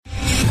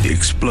The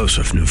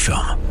explosive new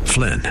film,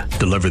 Flynn,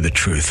 deliver the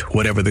truth,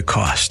 whatever the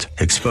cost,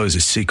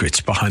 exposes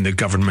secrets behind the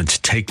government's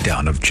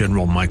takedown of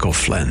General Michael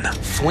Flynn.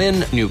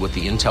 Flynn knew what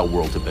the intel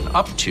world had been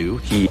up to.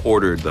 He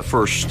ordered the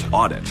first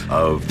audit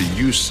of the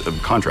use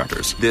of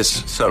contractors.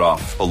 This set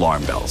off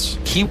alarm bells.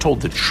 He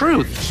told the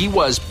truth. He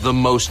was the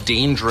most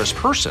dangerous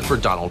person for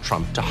Donald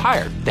Trump to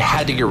hire. They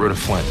had to get rid of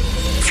Flynn.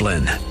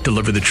 Flynn,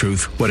 deliver the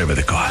truth, whatever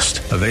the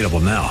cost. Available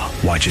now.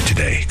 Watch it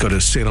today. Go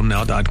to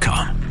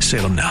salemnow.com.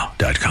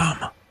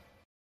 salemnow.com.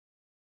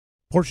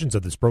 Portions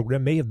of this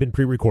program may have been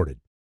pre-recorded.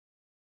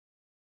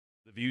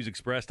 The views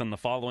expressed on the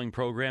following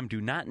program do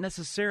not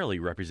necessarily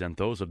represent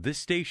those of this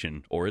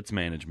station or its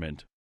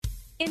management.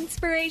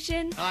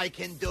 Inspiration. I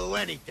can do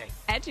anything.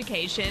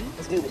 Education.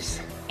 Let's do this.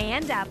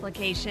 And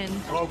application.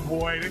 Oh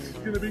boy, this is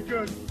going to be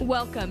good.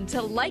 Welcome to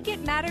Like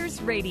It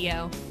Matters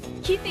Radio.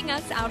 Keeping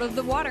us out of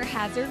the water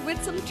hazard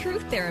with some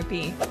truth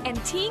therapy.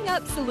 And teeing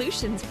up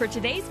solutions for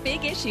today's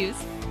big issues.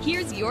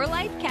 Here's your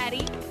life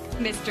caddy,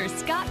 Mr.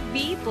 Scott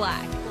V.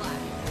 Black.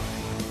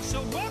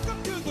 So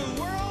welcome to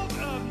the world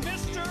of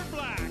Mr.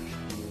 Black.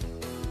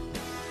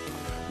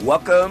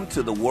 Welcome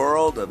to the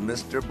world of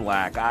Mr.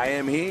 Black. I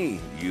am he,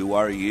 you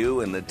are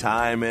you, and the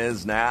time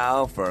is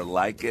now for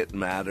Like It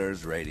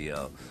Matters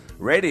Radio.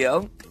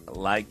 Radio,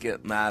 like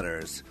it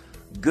matters.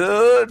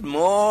 Good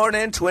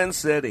morning, Twin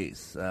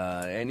Cities.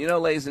 And you know,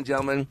 ladies and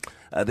gentlemen,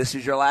 this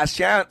is your last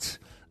chance.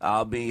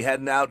 I'll be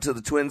heading out to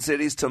the Twin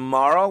Cities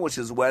tomorrow, which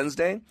is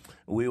Wednesday.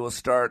 We will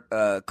start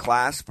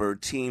class for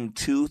Team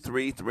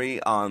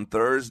 233 on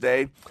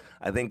Thursday.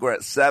 I think we're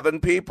at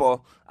 7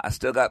 people. I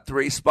still got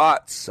 3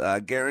 spots. I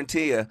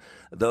guarantee you,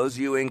 those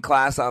of you in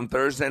class on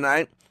Thursday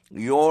night,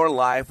 your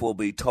life will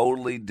be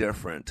totally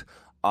different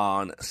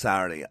on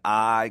Saturday.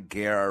 I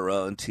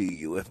guarantee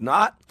you. If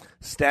not,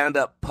 stand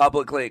up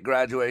publicly at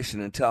graduation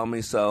and tell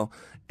me so,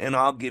 and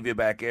I'll give you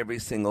back every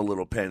single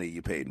little penny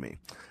you paid me.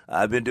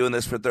 I've been doing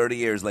this for 30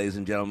 years, ladies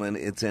and gentlemen.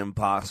 It's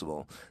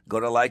impossible. Go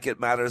to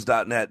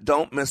likeitmatters.net.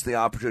 Don't miss the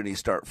opportunity to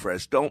start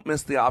fresh. Don't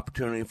miss the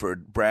opportunity for a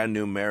brand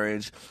new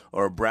marriage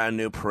or a brand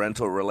new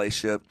parental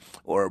relationship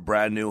or a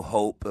brand new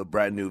hope, a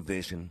brand new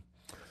vision.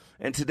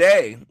 And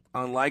today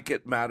on Like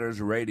It Matters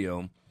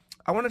Radio,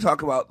 I want to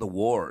talk about the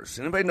wars.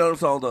 Anybody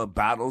notice all the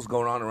battles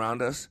going on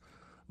around us?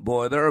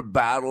 Boy, there are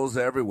battles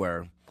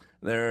everywhere.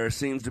 There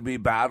seems to be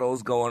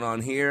battles going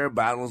on here,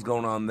 battles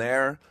going on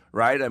there,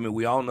 right? I mean,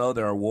 we all know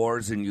there are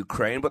wars in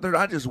Ukraine, but they're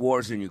not just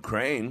wars in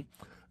Ukraine.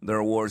 There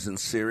are wars in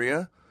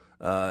Syria,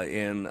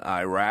 in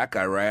Iraq,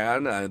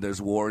 Iran.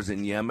 There's wars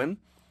in Yemen.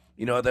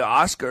 You know, the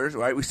Oscars,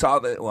 right? We saw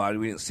that. Well,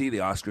 we didn't see the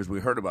Oscars. We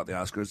heard about the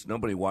Oscars.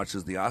 Nobody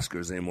watches the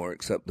Oscars anymore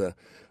except the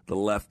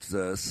left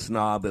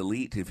snob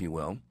elite, if you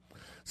will.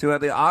 So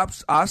at the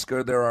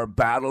Oscar, there are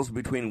battles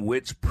between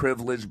which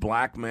privileged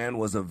black man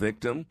was a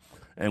victim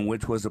and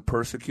which was a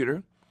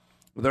persecutor.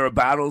 There are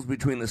battles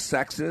between the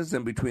sexes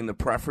and between the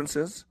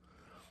preferences.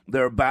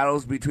 There are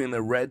battles between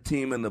the red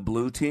team and the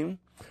blue team.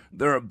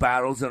 There are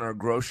battles in our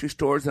grocery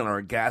stores and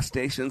our gas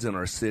stations in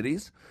our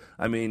cities.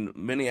 I mean,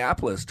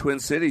 Minneapolis, Twin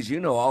Cities, you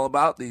know all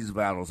about these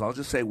battles. I'll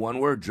just say one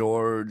word,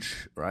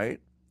 George,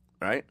 right?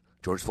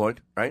 George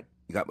Floyd, right?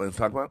 You got what I'm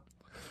talking about?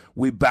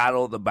 We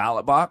battle the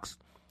ballot box.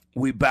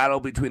 We battle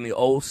between the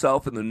old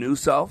self and the new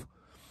self.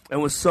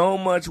 And with so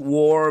much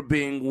war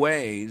being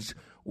waged,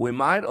 we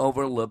might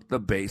overlook the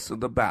base of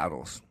the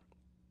battles.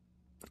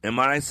 And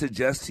might I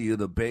suggest to you,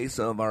 the base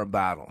of our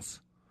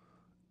battles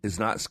is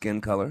not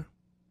skin color.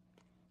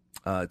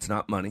 It's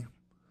not money.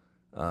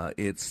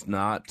 It's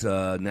not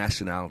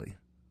nationality.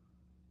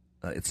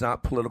 It's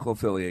not political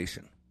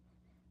affiliation.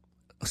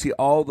 See,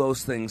 all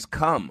those things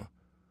come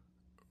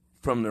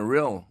from the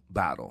real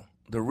battle,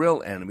 the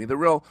real enemy, the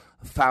real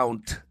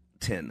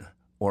fountain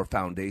or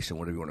foundation,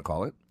 whatever you want to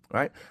call it,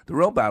 right? The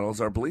real battles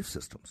are belief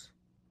systems.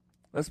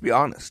 Let's be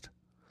honest.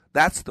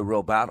 That's the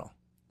real battle.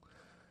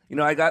 You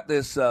know, I got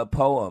this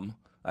poem.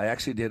 I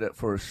actually did it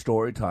for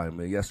story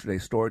time,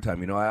 yesterday's story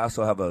time. You know, I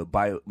also have a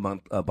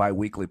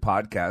bi-weekly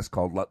podcast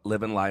called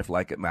Living Life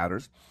Like It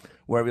Matters.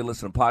 Wherever you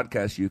listen to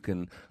podcasts, you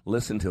can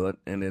listen to it,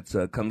 and it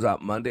comes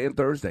out Monday and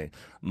Thursday.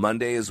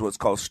 Monday is what's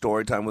called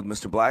Story Time with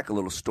Mr. Black, a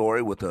little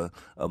story with a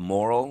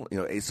moral, you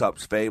know,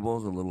 Aesop's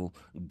Fables, a little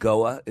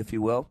Goa, if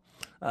you will.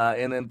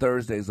 And then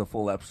Thursday is a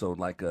full episode,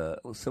 like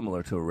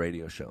similar to a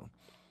radio show.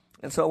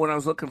 And so when I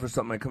was looking for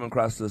something, I come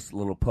across this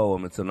little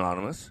poem. It's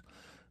anonymous,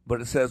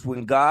 but it says,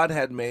 when God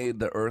had made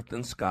the earth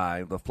and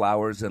sky, the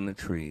flowers and the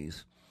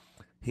trees,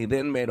 he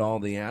then made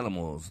all the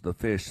animals, the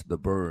fish, the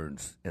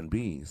birds, and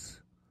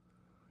bees.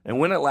 And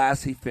when at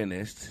last he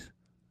finished,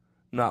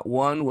 not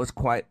one was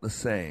quite the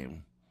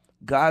same.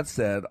 God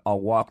said,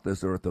 I'll walk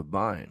this earth of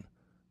mine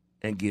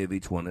and give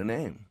each one a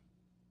name.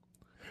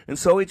 And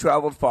so he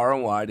traveled far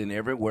and wide, and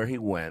everywhere he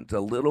went, a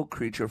little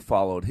creature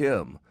followed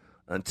him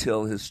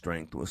until his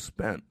strength was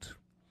spent.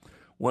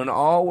 When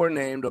all were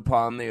named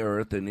upon the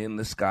earth and in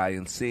the sky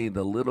and sea,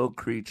 the little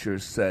creature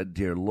said,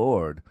 Dear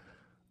Lord,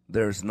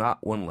 there's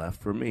not one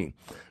left for me.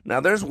 Now,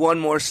 there's one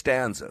more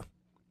stanza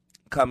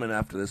coming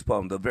after this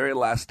poem, the very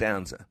last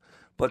stanza.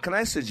 But can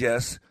I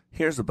suggest,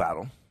 here's the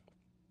battle.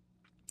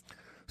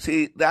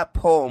 See, that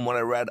poem, when I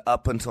read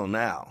up until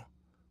now,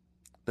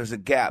 there's a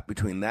gap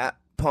between that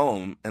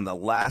poem and the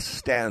last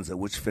stanza,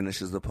 which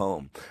finishes the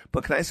poem.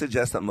 But can I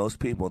suggest that most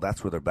people,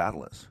 that's where their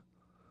battle is?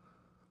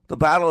 The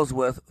battle is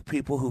with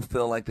people who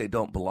feel like they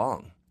don't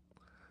belong,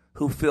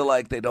 who feel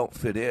like they don't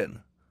fit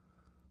in,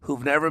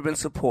 who've never been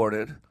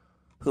supported,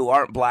 who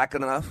aren't black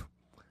enough,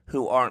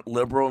 who aren't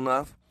liberal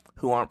enough,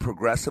 who aren't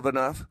progressive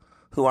enough,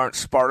 who aren't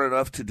smart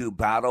enough to do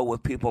battle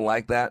with people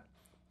like that,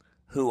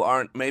 who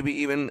aren't maybe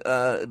even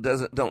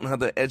don't have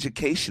the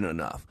education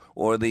enough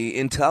or the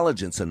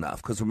intelligence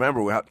enough. Because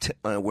remember,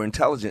 we're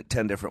intelligent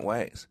 10 different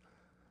ways.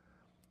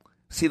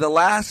 See, the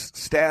last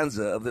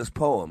stanza of this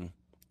poem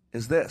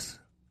is this.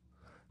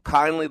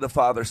 Kindly the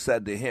father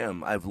said to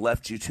him, I've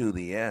left you to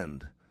the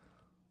end.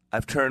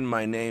 I've turned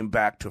my name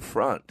back to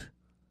front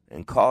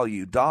and call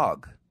you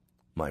dog,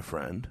 my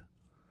friend.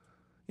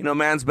 You know,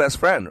 man's best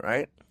friend,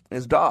 right?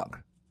 Is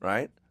dog,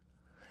 right?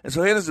 And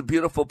so here's a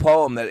beautiful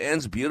poem that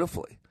ends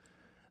beautifully.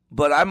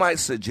 But I might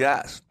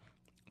suggest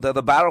that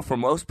the battle for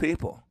most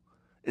people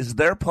is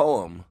their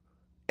poem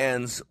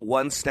ends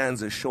one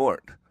stanza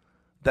short,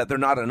 that they're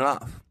not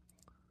enough.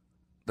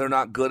 They're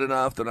not good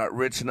enough. They're not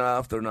rich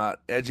enough. They're not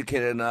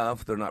educated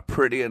enough. They're not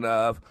pretty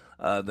enough.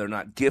 They're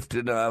not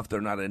gifted enough. They're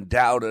not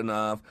endowed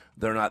enough.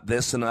 They're not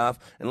this enough.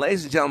 And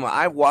ladies and gentlemen,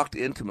 I've walked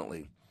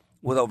intimately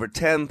with over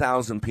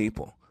 10,000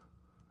 people,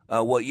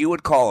 what you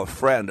would call a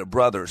friend, a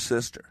brother, or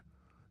sister.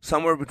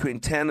 Somewhere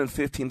between 10 and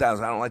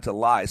 15,000. I don't like to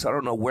lie, so I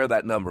don't know where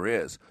that number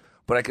is.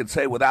 But I could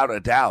say without a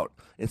doubt,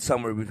 it's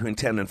somewhere between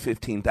 10 and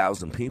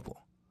 15,000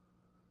 people.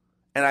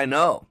 And I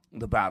know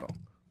the battle.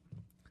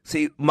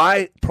 See,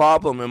 my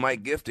problem and my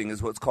gifting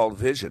is what's called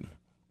vision.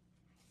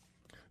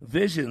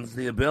 Vision's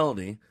the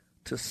ability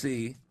to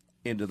see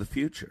into the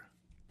future.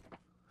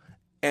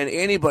 And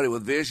anybody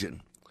with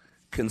vision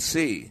can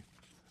see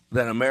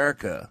that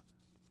America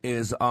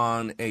is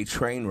on a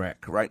train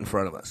wreck right in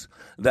front of us.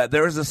 That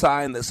there's a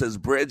sign that says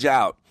bridge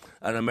out,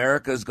 and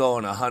America's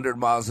going 100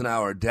 miles an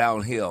hour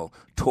downhill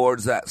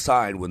towards that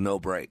sign with no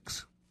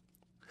brakes.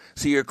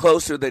 So you're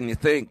closer than you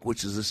think,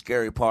 which is the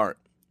scary part.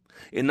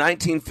 In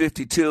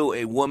 1952,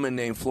 a woman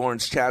named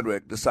Florence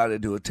Chadwick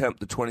decided to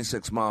attempt the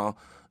 26-mile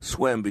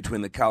swim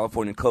between the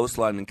California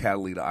coastline and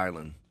Catalina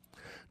Island.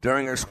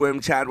 During her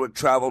swim, Chadwick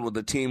traveled with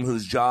a team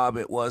whose job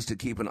it was to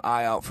keep an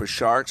eye out for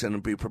sharks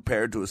and be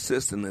prepared to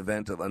assist in the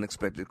event of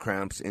unexpected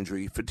cramps,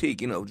 injury,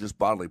 fatigue, just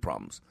bodily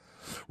problems.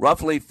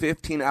 Roughly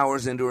 15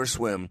 hours into her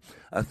swim,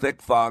 a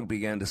thick fog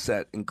began to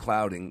set in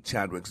clouding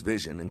Chadwick's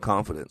vision and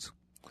confidence.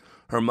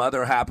 Her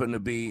mother happened to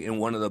be in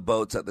one of the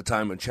boats at the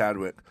time of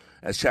Chadwick,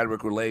 as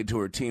Chadwick relayed to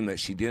her team that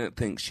she didn't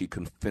think she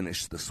could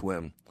finish the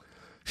swim.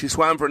 She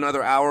swam for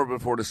another hour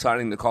before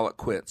deciding to call it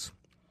quits.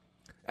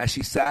 As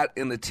she sat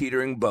in the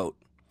teetering boat,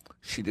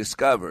 she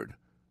discovered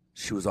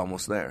she was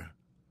almost there.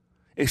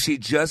 If she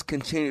just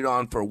continued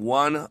on for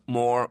one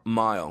more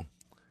mile,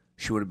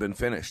 she would have been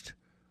finished.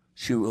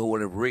 She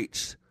would have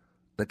reached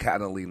the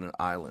Catalina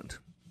Island.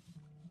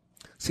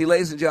 See,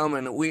 ladies and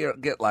gentlemen, we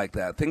get like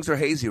that. Things are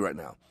hazy right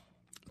now.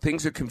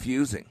 Things are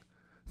confusing.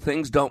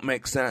 Things don't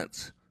make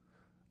sense.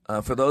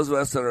 For those of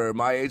us that are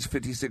my age,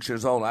 56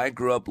 years old, I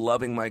grew up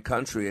loving my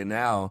country, and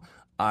now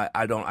I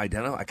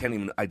can't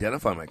even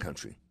identify my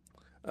country.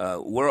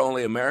 We're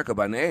only America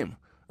by name,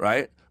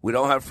 right? We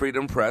don't have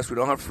freedom press. We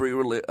don't have free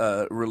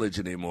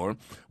religion anymore.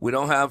 We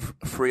don't have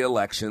free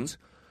elections.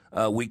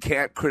 We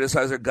can't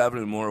criticize our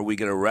government anymore. We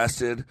get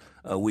arrested.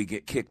 We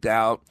get kicked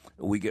out.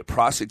 We get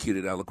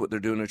prosecuted. Now look what they're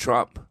doing to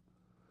Trump.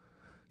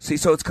 See,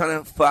 so it's kind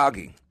of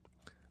foggy.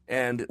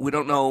 And we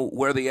don't know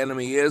where the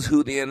enemy is,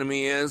 who the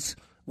enemy is.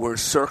 We're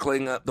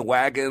circling up the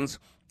wagons.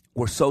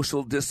 We're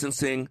social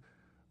distancing.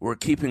 We're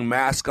keeping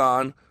masks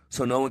on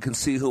so no one can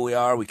see who we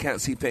are. We can't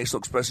see facial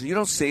expressions. You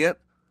don't see it.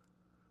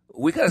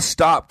 We got to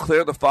stop,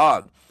 clear the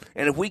fog.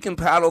 And if we can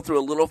paddle through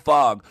a little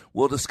fog,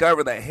 we'll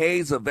discover that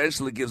haze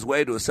eventually gives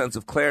way to a sense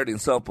of clarity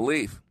and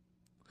self-belief.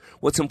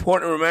 What's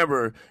important to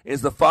remember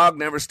is the fog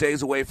never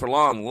stays away for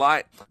long.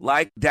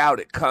 Like doubt,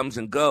 it comes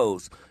and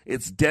goes.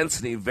 Its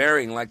density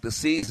varying like the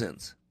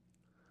seasons.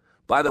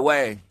 By the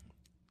way,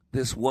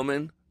 this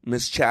woman,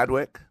 Miss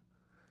Chadwick,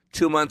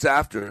 2 months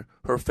after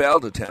her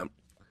failed attempt,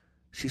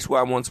 she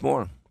swam once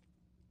more.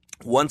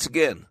 Once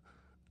again,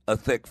 a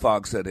thick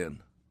fog set in.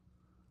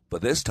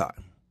 But this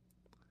time,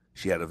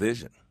 she had a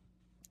vision.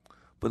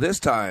 But this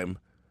time,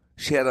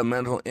 she had a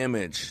mental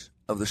image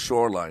of the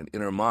shoreline in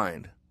her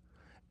mind.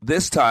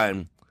 This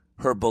time,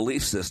 her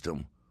belief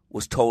system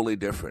was totally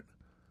different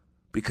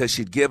because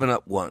she'd given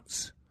up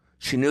once.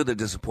 She knew the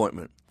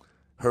disappointment.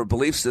 Her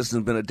belief system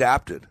had been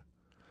adapted.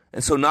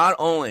 And so not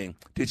only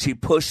did she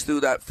push through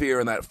that fear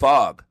and that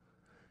fog,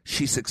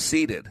 she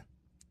succeeded.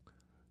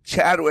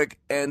 Chadwick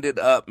ended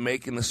up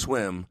making the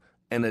swim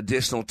an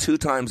additional 2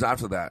 times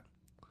after that.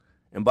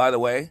 And by the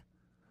way,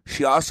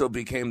 she also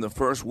became the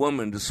first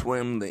woman to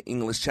swim the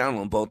English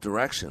Channel in both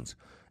directions.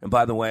 And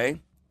by the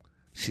way,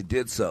 she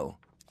did so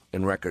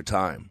in record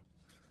time.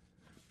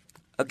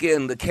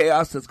 again, the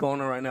chaos that's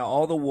going on right now,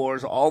 all the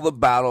wars, all the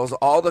battles,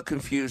 all the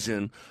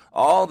confusion,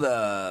 all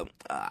the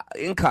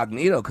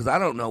incognito, because I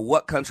don't know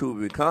what country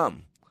we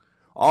become.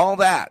 All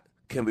that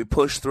can be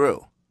pushed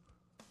through.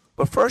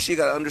 But first, you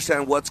got to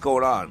understand what's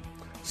going on.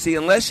 See,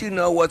 unless you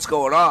know what's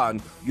going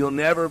on, you'll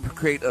never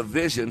create a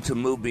vision to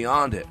move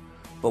beyond it.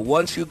 But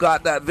once you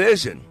got that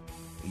vision,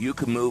 you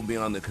can move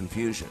beyond the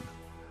confusion.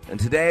 And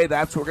today,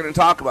 that's what we're going to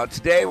talk about.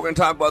 Today, we're going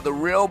to talk about the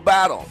real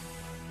battle.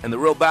 And the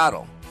real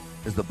battle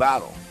is the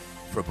battle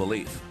for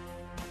belief.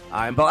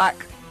 I'm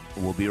Black.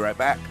 We'll be right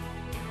back.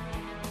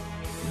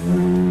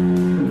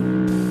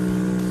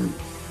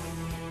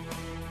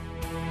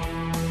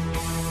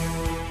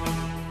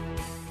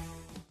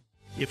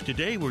 If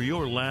today were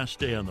your last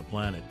day on the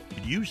planet,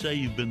 could you say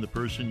you've been the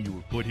person you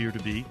were put here to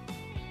be?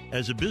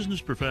 As a business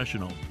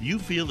professional, do you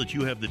feel that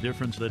you have the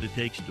difference that it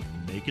takes to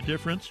make a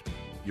difference?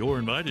 You're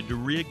invited to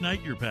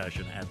reignite your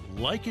passion at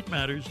Like It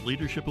Matters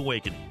Leadership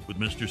Awakening with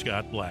Mr.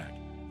 Scott Black.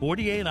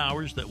 48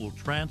 hours that will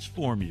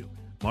transform you.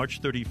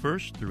 March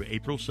 31st through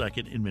April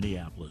 2nd in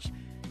Minneapolis.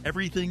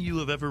 Everything you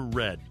have ever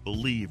read,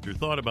 believed, or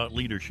thought about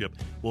leadership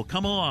will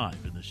come alive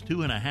in this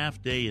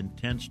 2.5-day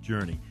intense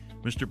journey.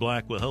 Mr.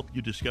 Black will help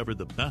you discover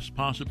the best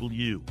possible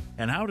you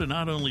and how to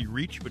not only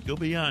reach but go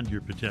beyond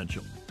your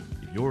potential.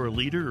 If you're a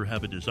leader or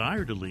have a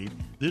desire to lead,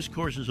 this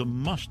course is a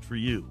must for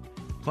you.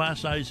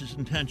 Class size is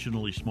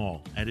intentionally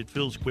small and it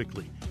fills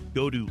quickly.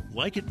 Go to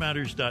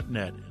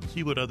likeitmatters.net and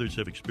see what others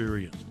have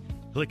experienced.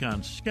 Click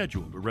on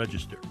Schedule to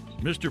register.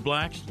 Mr.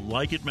 Black's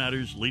Like It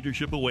Matters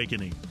Leadership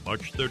Awakening,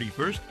 March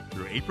 31st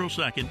through April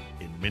 2nd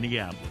in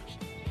Minneapolis.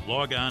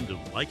 Log on to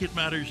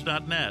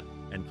likeitmatters.net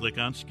and click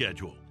on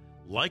Schedule.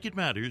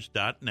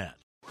 likeitmatters.net.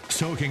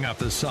 Soaking up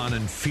the sun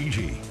in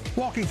Fiji,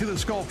 walking through the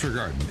Sculpture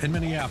Garden in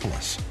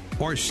Minneapolis,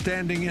 or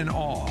standing in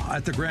awe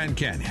at the Grand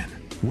Canyon.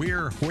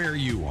 We're where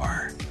you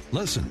are.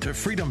 Listen to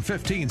Freedom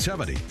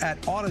 1570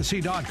 at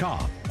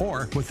Odyssey.com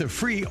or with the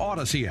free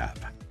Odyssey app.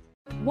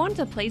 Want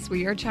a place where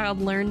your child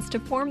learns to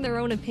form their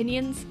own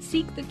opinions,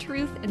 seek the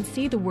truth, and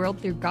see the world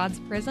through God's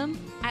prism?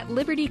 At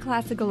Liberty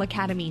Classical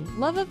Academy,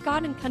 love of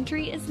God and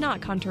country is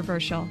not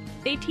controversial.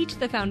 They teach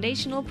the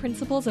foundational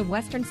principles of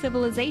Western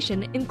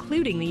civilization,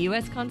 including the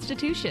U.S.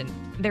 Constitution.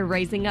 They're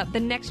raising up the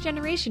next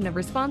generation of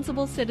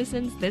responsible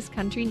citizens this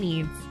country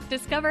needs.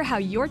 Discover how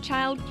your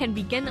child can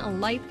begin a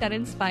life that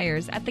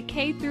inspires at the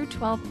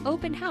K-12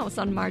 Open House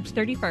on March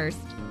 31st.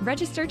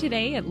 Register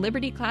today at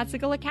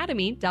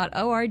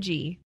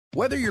libertyclassicalacademy.org.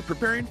 Whether you're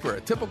preparing for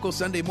a typical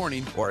Sunday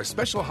morning or a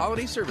special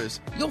holiday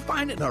service, you'll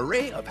find an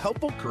array of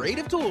helpful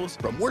creative tools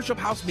from Worship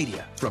House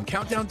Media. From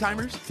countdown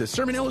timers to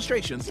sermon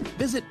illustrations,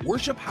 visit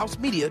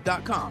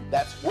worshiphousemedia.com.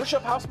 That's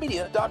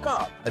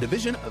worshiphousemedia.com, a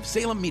division of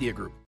Salem Media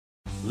Group.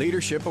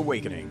 Leadership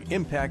Awakening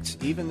impacts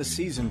even the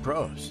seasoned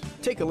pros.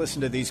 Take a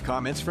listen to these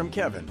comments from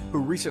Kevin, who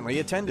recently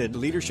attended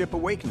Leadership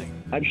Awakening.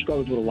 I've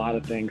struggled with a lot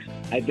of things.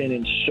 I've been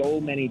in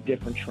so many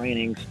different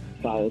trainings,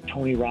 followed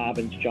Tony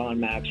Robbins, John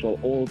Maxwell,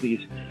 all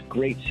these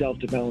great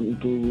self-development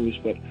gurus,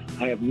 but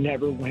I have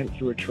never went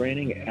through a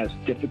training as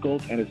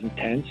difficult and as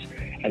intense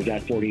as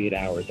that 48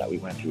 hours that we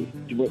went through.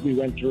 What we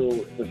went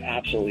through was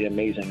absolutely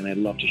amazing, and I'd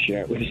love to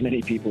share it with as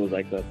many people as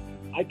I could.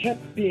 I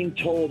kept being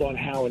told on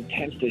how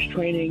intense this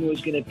training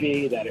was going to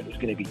be, that it was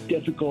going to be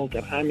difficult.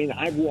 And I mean,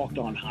 I've walked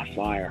on hot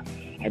fire.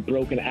 I've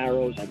broken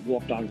arrows. I've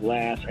walked on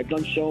glass. I've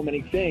done so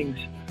many things.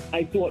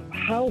 I thought,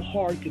 how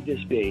hard could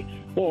this be?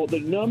 Well,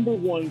 the number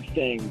one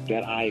thing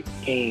that I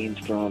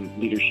gained from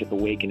Leadership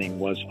Awakening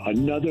was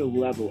another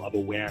level of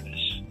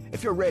awareness.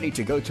 If you're ready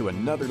to go to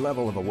another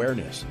level of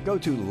awareness, go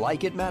to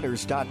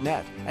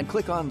likeitmatters.net and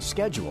click on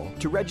Schedule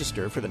to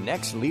register for the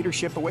next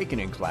Leadership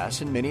Awakening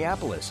class in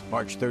Minneapolis,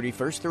 March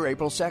 31st through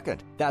April 2nd.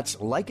 That's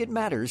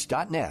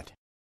likeitmatters.net.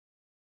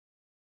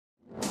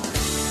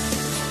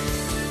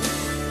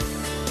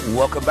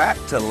 Welcome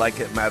back to Like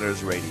It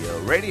Matters Radio.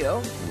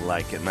 Radio,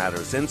 like it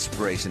matters,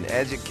 inspiration,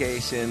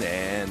 education,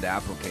 and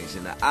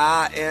application.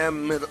 I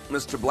am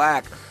Mr.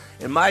 Black,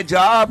 and my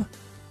job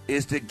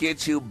is to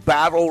get you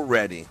battle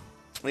ready.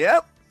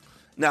 Yep.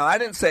 Now, I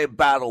didn't say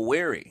battle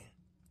weary,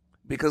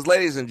 because,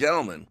 ladies and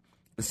gentlemen,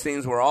 it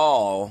seems we're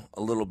all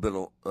a little bit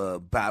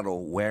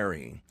battle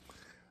weary.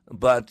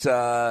 But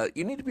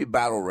you need to be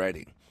battle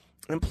ready.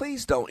 And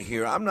please don't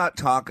hear, I'm not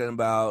talking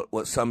about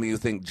what some of you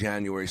think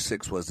January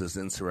 6th was this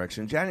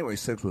insurrection. January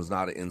 6th was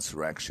not an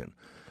insurrection.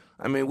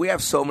 I mean, we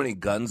have so many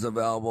guns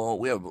available.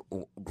 We have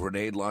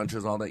grenade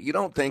launchers, all that. You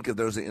don't think if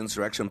there was an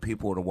insurrection,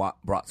 people would have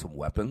brought some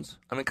weapons?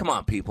 I mean, come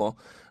on, people.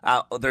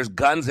 There's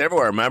guns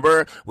everywhere.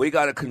 Remember, we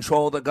got to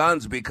control the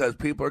guns because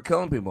people are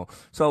killing people.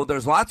 So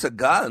there's lots of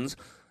guns.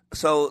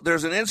 So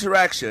there's an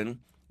insurrection,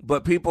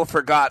 but people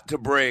forgot to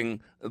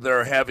bring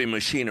their heavy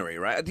machinery,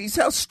 right? Do you see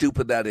how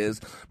stupid that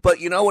is? But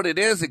you know what it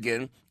is,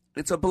 again?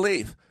 It's a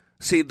belief.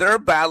 See, they're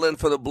battling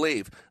for the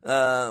belief.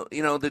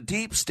 The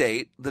deep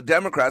state, the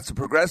Democrats, the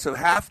progressive,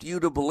 have you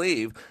to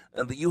believe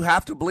that you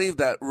have to believe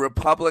that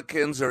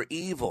Republicans are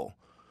evil,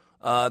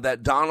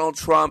 that Donald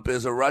Trump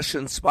is a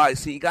Russian spy.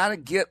 See, you got to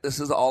get this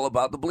is all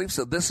about the belief.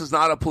 So this is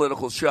not a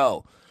political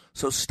show.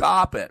 So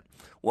stop it.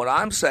 What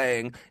I'm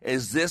saying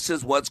is this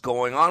is what's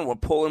going on. We're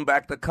pulling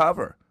back the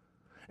cover.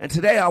 And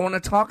today I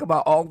want to talk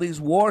about all these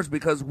wars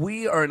because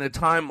we are in a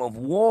time of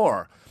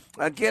war.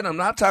 Again, I'm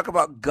not talking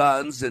about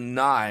guns and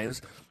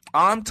knives.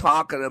 I'm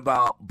talking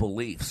about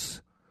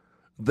beliefs.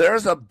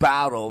 There's a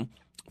battle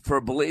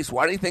for beliefs.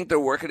 Why do you think they're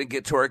working to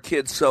get to our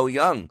kids so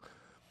young?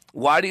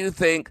 Why do you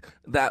think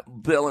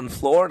that bill in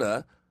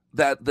Florida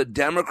that the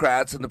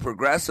Democrats and the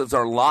progressives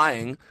are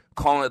lying,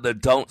 calling it the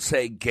Don't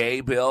Say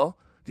Gay bill?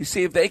 You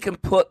see, if they can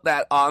put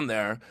that on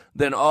there,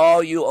 then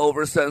all you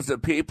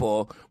oversensitive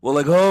people will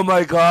like, oh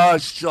my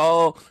gosh,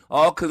 all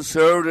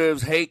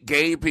conservatives hate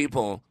gay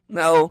people.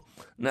 No,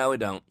 we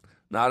don't.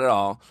 Not at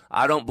all.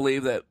 I don't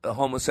believe that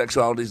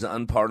homosexuality is an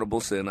unpardonable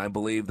sin. I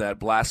believe that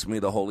blasphemy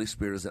of the Holy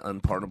Spirit is an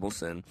unpardonable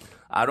sin.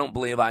 I don't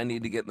believe I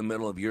need to get in the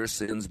middle of your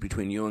sins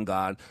between you and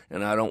God,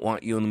 and I don't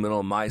want you in the middle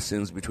of my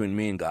sins between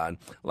me and God.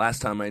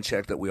 Last time I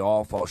checked that we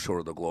all fall short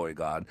of the glory of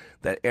God,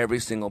 that every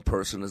single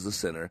person is a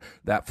sinner,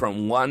 that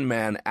from one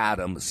man,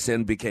 Adam,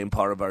 sin became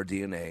part of our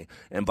DNA,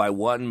 and by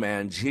one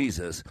man,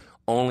 Jesus,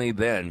 only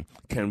then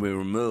can we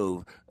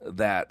remove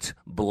that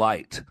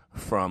blight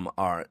from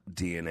our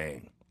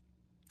DNA.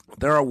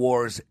 There are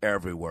wars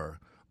everywhere,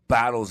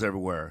 battles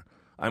everywhere.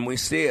 And we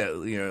see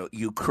it,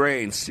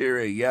 Ukraine,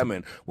 Syria,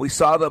 Yemen. We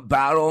saw the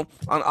battle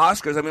on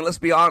Oscars. I mean, let's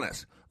be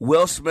honest.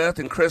 Will Smith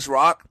and Chris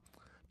Rock,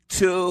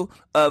 two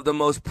of the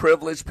most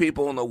privileged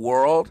people in the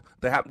world.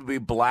 They happen to be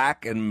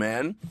black and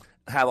men,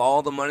 have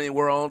all the money in the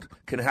world,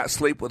 can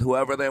sleep with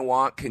whoever they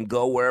want, can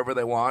go wherever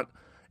they want.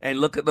 And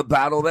look at the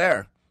battle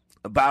there.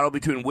 A battle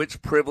between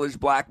which privileged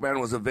black man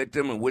was a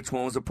victim and which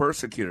one was a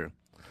persecutor.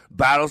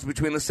 Battles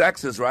between the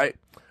sexes, right?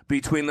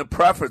 Between the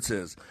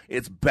preferences.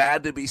 It's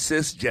bad to be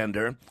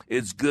cisgender.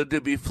 It's good to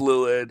be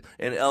fluid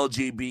and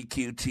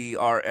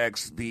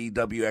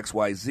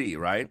LGBTQTRXVWXYZ,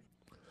 right?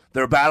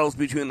 There are battles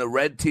between the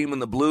red team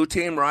and the blue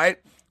team, right?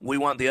 We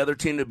want the other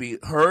team to be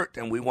hurt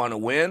and we want to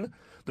win.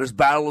 There's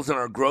battles in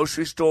our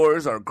grocery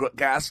stores, our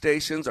gas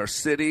stations, our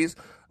cities,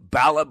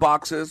 ballot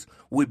boxes.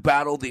 We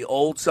battle the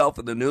old self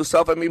and the new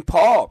self. I mean,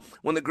 Paul,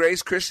 when the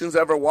greatest Christians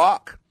ever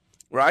walk,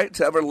 right,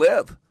 to ever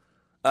live,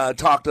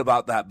 talked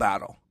about that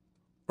battle,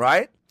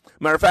 right?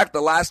 Matter of fact,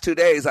 the last 2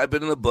 days I've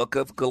been in the book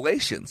of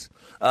Galatians.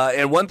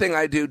 And one thing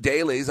I do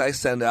daily is I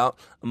send out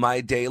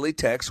my daily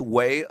text,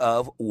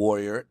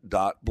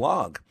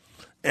 wayofwarrior.blog.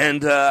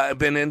 And I've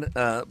been in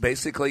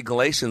basically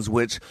Galatians,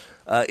 which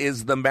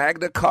is the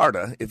Magna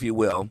Carta, if you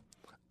will,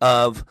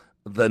 of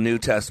the New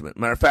Testament.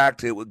 Matter of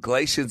fact,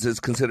 Galatians is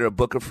considered a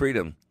book of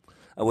freedom.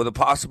 With the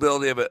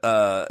possibility of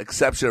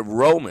exception of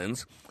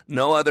Romans,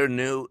 no other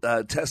New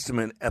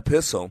Testament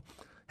epistle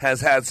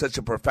has had such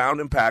a profound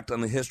impact on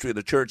the history of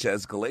the church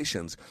as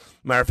Galatians.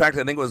 Matter of fact,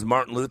 I think it was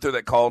Martin Luther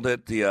that called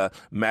it the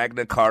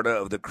Magna Carta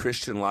of the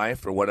Christian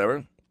life or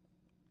whatever.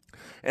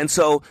 And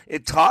so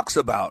it talks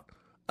about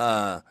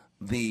the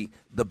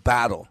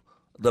battle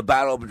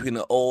between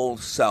the old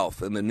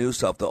self and the new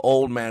self, the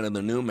old man and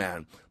the new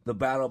man, the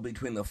battle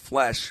between the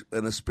flesh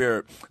and the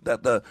spirit,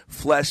 that the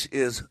flesh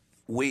is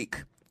weak,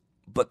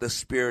 but the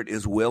spirit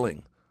is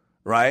willing,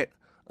 right?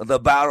 The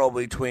battle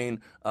between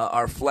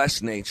our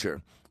flesh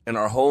nature and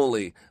our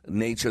holy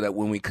nature, that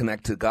when we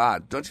connect to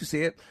God. Don't you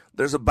see it?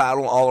 There's a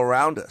battle all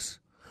around us.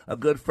 A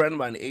good friend of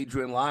mine,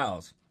 Adrian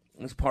Lyles,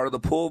 is part of the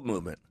PULL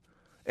movement,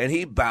 and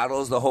he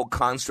battles the whole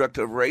construct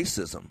of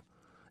racism.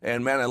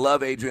 And, man, I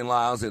love Adrian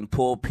Lyles and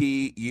PULL,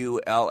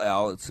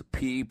 P-U-L-L. It's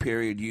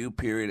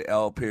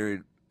P-U-L-L.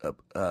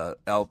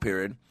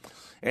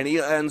 And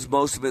he ends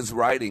most of his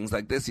writings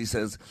like this. He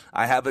says,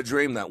 I have a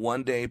dream that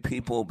one day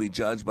people will be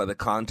judged by the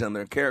content of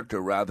their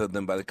character rather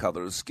than by the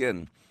color of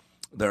skin.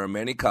 There are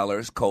many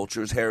colors,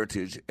 cultures,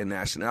 heritage, and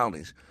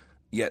nationalities,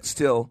 yet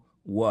still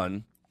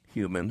one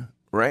human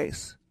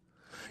race.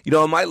 In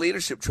my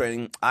leadership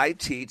training, I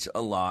teach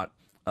a lot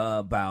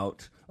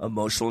about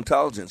emotional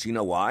intelligence. You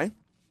know why?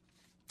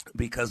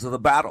 Because of the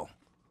battle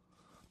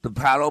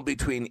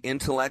between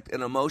intellect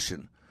and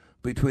emotion,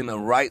 between the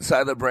right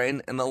side of the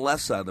brain and the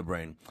left side of the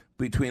brain,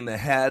 between the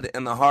head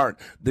and the heart.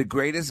 The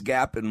greatest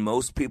gap in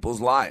most people's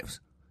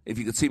lives. If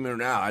you could see me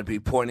now, I'd be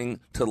pointing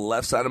to the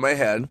left side of my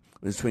head,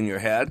 between your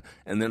head,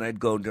 and then I'd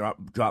go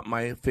drop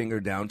my finger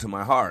down to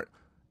my heart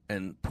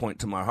and point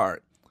to my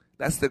heart.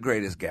 That's the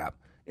greatest gap.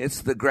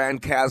 It's the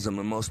grand chasm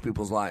in most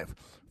people's life,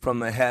 from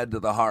the head to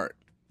the heart.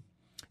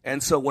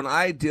 And so when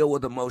I deal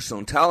with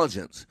emotional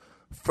intelligence,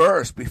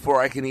 first,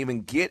 before I can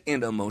even get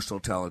into emotional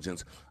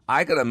intelligence,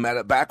 I got to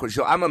meta backwards.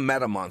 I'm a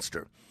meta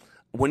monster.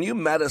 When you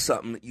meta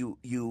something,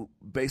 you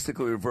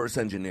basically reverse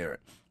engineer it.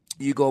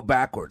 You go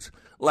backwards.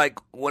 Like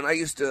when I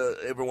used to,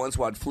 every once in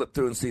a while, I'd flip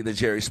through and see the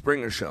Jerry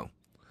Springer show.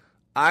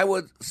 I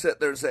would sit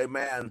there and say,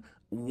 man,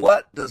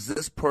 what does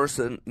this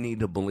person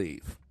need to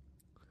believe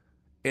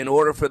in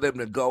order for them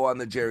to go on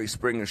the Jerry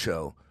Springer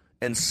show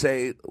and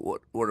say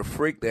what a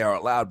freak they are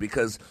out loud?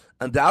 Because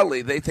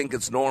undoubtedly they think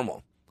it's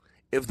normal.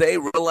 If they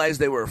realized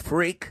they were a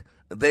freak,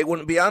 they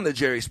wouldn't be on the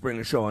Jerry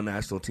Springer show on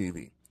national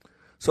TV.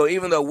 So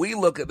even though we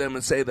look at them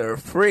and say they're a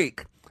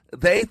freak,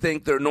 they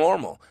think they're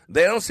normal.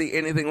 They don't see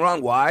anything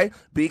wrong. Why?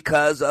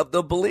 Because of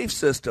the belief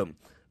system.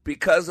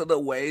 because of the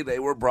way they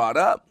were brought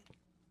up.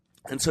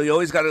 And so you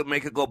always got to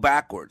make it go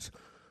backwards.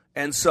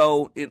 And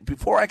so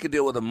before I could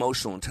deal with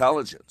emotional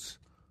intelligence,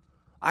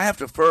 I have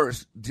to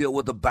first deal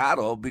with the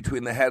battle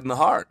between the head and the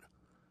heart,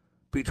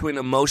 between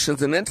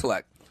emotions and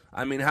intellect.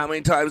 I mean, how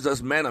many times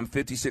us men, I'm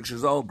 56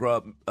 years old,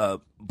 grow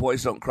up,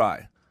 boys don't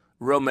cry.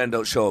 Real men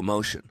don't show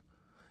emotion.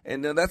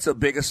 And that's the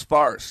biggest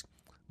farce.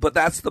 But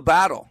that's the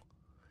battle.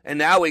 And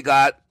now we've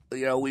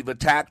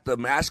attacked the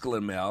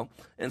masculine male.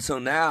 And so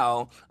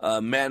now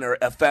men are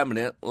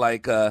effeminate,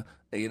 like, I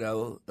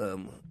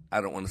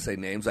don't want to say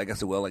names, I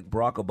guess I will. Like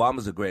Barack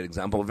Obama's a great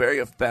example, a very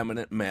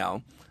effeminate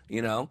male,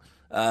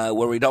 where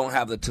we don't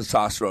have the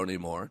testosterone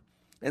anymore.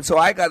 And so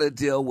I got to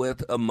deal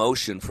with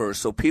emotion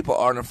first, so people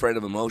aren't afraid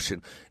of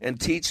emotion, and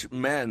teach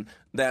men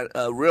that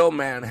a real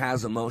man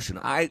has emotion.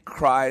 I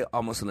cry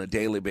almost on a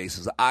daily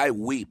basis. I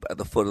weep at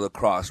the foot of the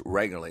cross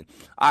regularly.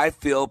 I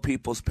feel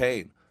people's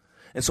pain.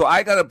 And so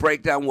I got to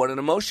break down what an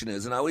emotion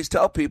is. And I always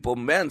tell people,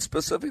 men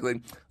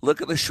specifically,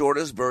 look at the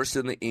shortest verse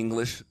in the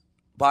English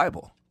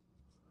Bible.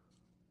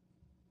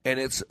 And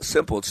it's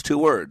simple. It's 2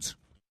 words.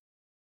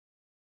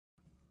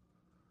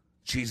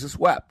 Jesus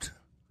wept.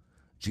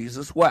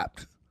 Jesus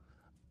wept.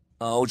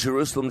 Oh,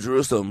 Jerusalem,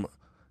 Jerusalem,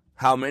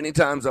 how many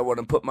times I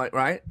want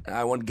to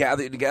I want to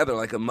gather you together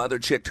like a mother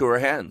chick to her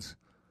hens.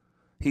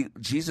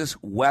 Jesus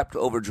wept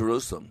over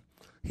Jerusalem.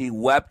 He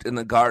wept in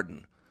the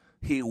garden.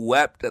 He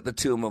wept at the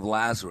tomb of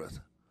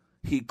Lazarus.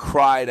 He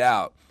cried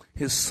out.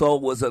 His soul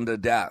was unto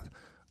death.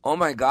 Oh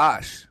my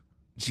gosh,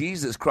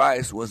 Jesus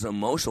Christ was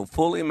emotional,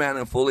 fully man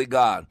and fully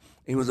God.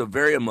 He was a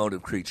very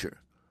emotive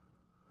creature.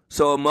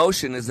 So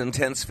emotion is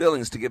intense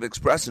feelings to give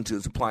expression to.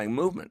 It's applying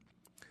movement.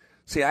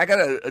 See, I got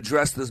to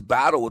address this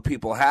battle what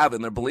people have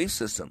in their belief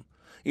system.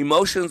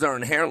 Emotions are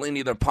inherently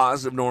neither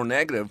positive nor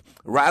negative.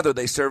 Rather,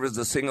 they serve as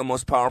the single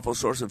most powerful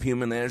source of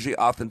human energy,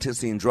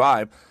 authenticity, and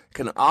drive,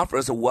 can offer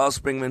us a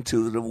wellspring of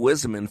intuitive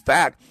wisdom. In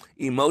fact,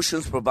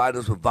 emotions provide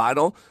us with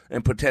vital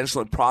and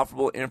potentially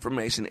profitable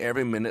information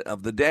every minute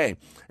of the day.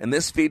 And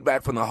this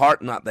feedback from the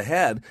heart, not the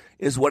head,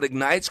 is what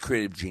ignites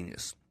creative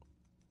genius.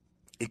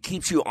 It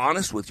keeps you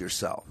honest with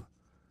yourself.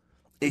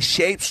 It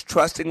shapes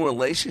trusting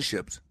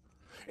relationships.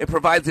 It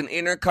provides an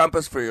inner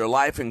compass for your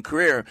life and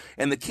career.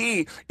 And the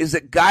key is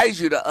it guides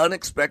you to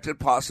unexpected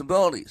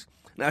possibilities.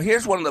 Now,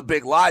 here's one of the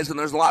big lies, and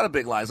there's a lot of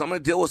big lies. I'm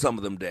going to deal with some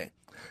of them today.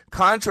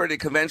 Contrary to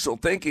conventional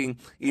thinking,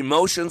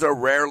 emotions are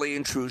rarely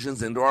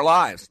intrusions into our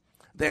lives.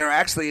 They are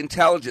actually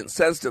intelligent,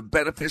 sensitive,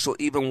 beneficial,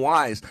 even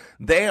wise.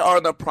 They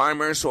are the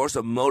primary source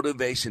of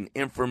motivation,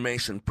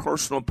 information,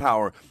 personal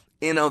power,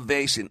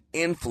 innovation,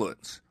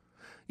 influence.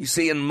 You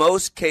see, in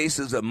most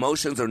cases,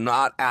 emotions are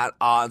not at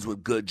odds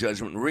with good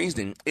judgment and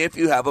reasoning if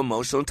you have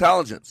emotional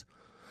intelligence.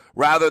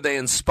 Rather, they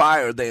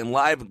inspire, they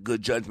enliven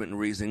good judgment and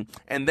reasoning,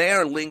 and they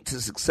are linked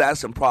to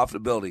success and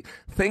profitability.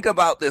 Think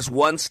about this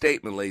one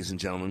statement, ladies and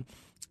gentlemen.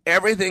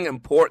 Everything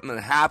important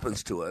that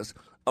happens to us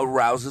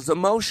arouses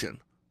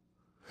emotion.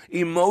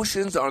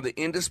 Emotions are the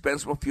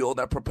indispensable fuel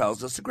that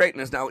propels us to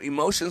greatness. Now,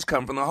 emotions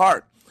come from the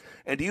heart.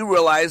 And do you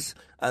realize,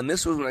 and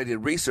this was when I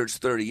did research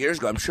 30 years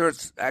ago, I'm sure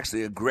it's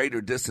actually a greater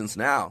distance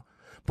now,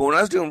 but when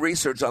I was doing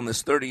research on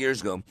this 30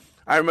 years ago,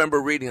 I remember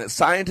reading that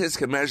scientists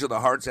can measure the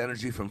heart's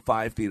energy from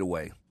 5 feet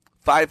away.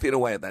 5 feet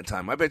away at that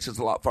time. I bet you it's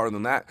a lot farther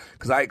than that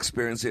because I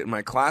experienced it in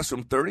my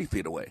classroom 30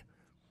 feet away.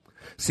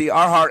 See,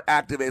 our heart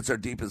activates our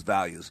deepest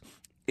values.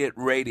 It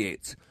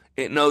radiates.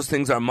 It knows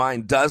things our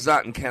mind does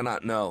not and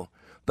cannot know.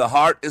 The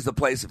heart is the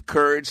place of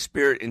courage,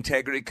 spirit,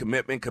 integrity,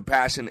 commitment,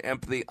 compassion,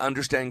 empathy,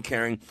 understanding,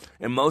 caring,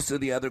 and most of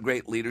the other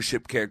great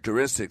leadership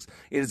characteristics.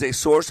 It is a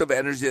source of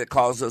energy that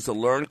causes us to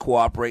learn,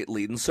 cooperate,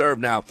 lead, and serve.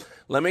 Now,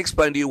 let me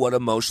explain to you what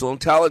emotional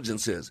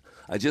intelligence is.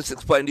 I just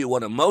explained to you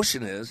what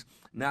emotion is.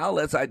 Now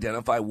let's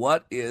identify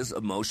what is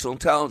emotional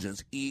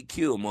intelligence,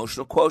 EQ,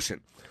 emotional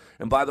quotient.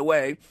 And by the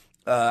way,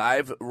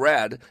 I've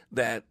read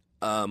that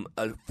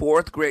a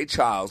fourth grade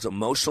child's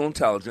emotional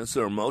intelligence,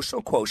 their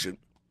emotional quotient,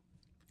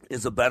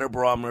 is a better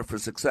barometer for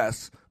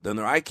success than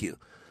their IQ.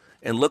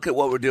 And look at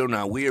what we're doing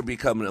now. We are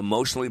becoming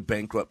emotionally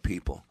bankrupt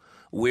people.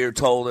 We are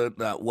told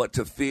what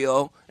to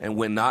feel and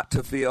when not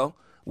to feel.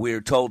 We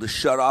are told to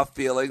shut off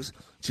feelings,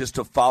 just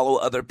to follow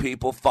other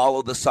people,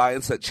 follow the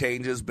science that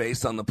changes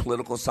based on the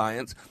political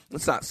science.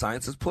 It's not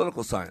science, it's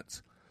political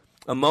science.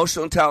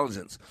 Emotional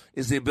intelligence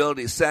is the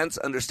ability to sense,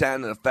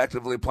 understand, and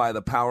effectively apply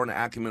the power and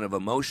acumen of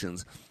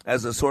emotions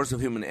as a source of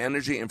human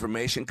energy,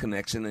 information,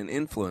 connection, and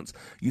influence.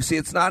 You see,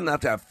 it's not enough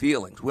to have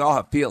feelings. We all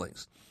have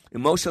feelings.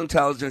 Emotional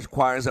intelligence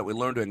requires that we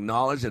learn to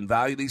acknowledge and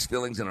value these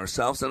feelings in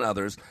ourselves and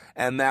others,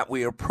 and that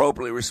we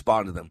appropriately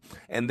respond to them.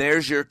 And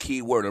there's your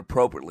key word,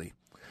 appropriately.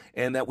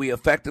 And that we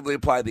effectively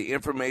apply the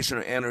information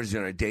or energy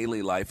in our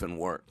daily life and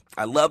work.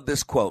 I love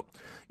this quote.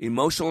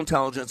 Emotional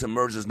intelligence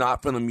emerges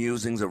not from the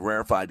musings of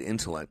rarefied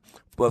intellect,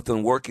 but from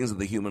the workings of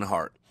the human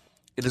heart.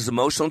 It is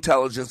emotional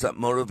intelligence that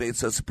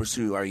motivates us to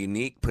pursue our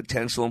unique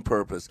potential and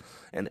purpose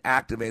and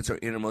activates our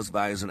innermost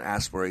values and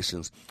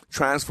aspirations,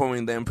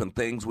 transforming them from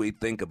things we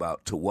think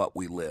about to what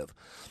we live.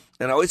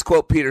 And I always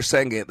quote Peter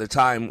Senge at the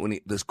time when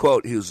this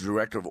quote, he was the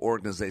director of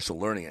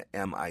organizational learning at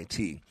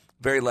MIT.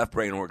 very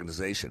left-brain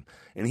organization.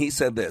 And he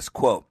said this,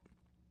 quote,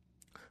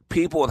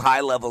 people with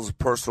high levels of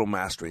personal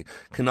mastery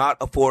cannot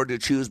afford to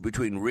choose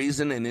between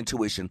reason and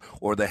intuition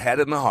or the head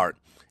and the heart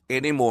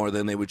any more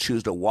than they would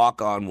choose to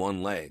walk on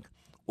one leg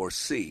or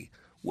see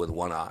with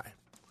one eye.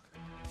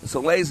 So,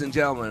 ladies and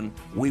gentlemen,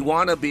 we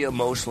want to be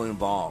emotionally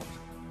involved,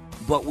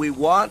 but we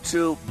want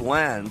to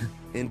blend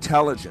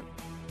intelligent.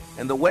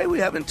 And the way we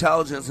have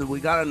intelligence is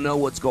we got to know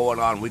what's going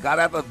on. We got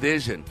to have a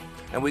vision.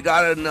 And we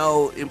got to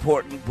know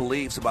important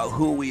beliefs about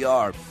who we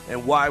are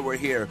and why we're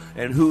here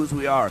and whose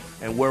we are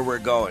and where we're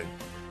going.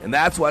 And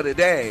that's why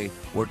today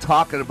we're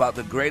talking about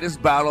the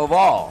greatest battle of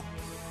all,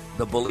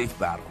 the belief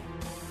battle.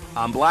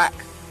 I'm Black,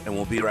 and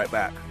we'll be right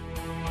back.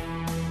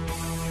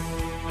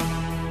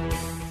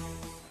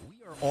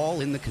 We are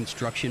all in the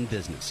construction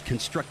business,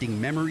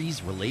 constructing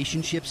memories,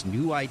 relationships,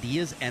 new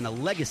ideas, and a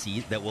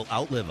legacy that will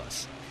outlive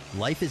us.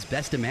 Life is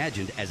best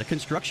imagined as a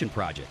construction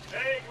project.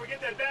 Hey, can we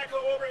get that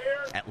backhoe over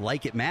here? At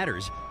Like It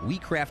Matters, we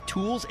craft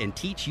tools and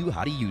teach you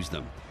how to use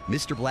them.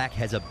 Mr. Black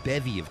has a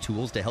bevy of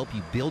tools to help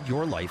you build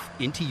your life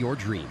into your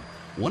dream.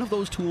 One of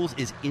those tools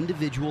is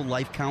individual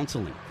life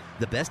counseling.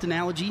 The best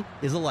analogy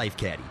is a life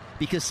caddy,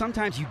 because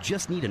sometimes you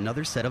just need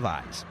another set of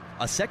eyes.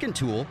 A second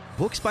tool,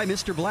 Books by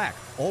Mr. Black,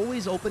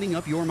 always opening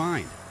up your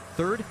mind.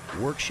 Third,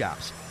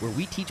 workshops, where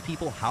we teach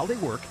people how they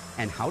work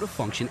and how to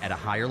function at a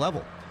higher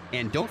level.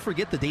 And don't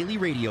forget the daily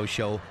radio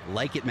show,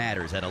 Like It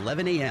Matters, at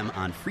 11 a.m.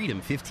 on Freedom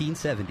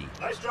 1570.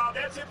 Nice job.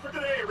 That's it for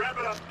today. Wrap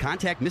it up.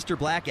 Contact Mr.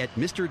 Black at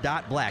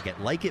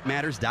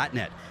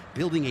mr.black@likeitmatters.net.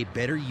 Building a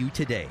better you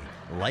today.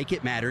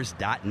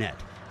 Likeitmatters.net.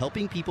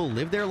 Helping people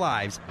live their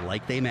lives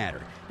like they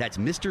matter. That's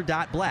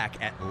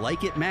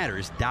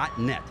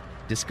mr.black@likeitmatters.net.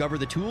 Discover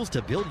the tools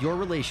to build your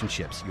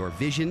relationships, your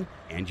vision,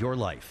 and your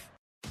life.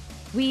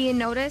 We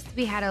noticed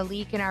we had a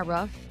leak in our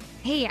roof.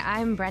 Hey,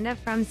 I'm Brenda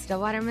from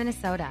Stillwater,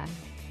 Minnesota.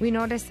 We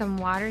noticed some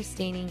water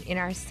staining in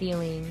our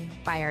ceiling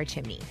by our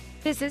chimney.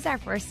 This is our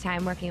first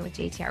time working with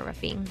JTR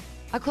Roofing.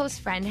 A close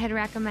friend had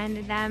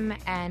recommended them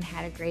and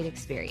had a great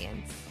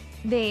experience.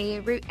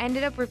 They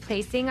ended up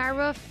replacing our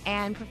roof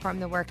and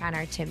performed the work on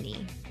our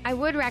chimney. I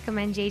would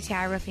recommend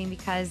JTR Roofing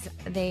because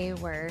they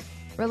were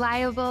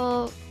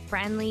reliable,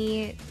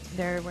 friendly,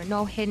 there were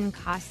no hidden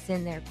costs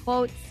in their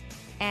quotes,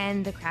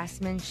 and the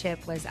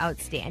craftsmanship was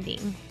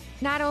outstanding.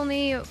 Not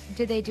only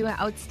did they do an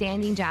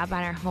outstanding job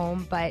on our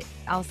home, but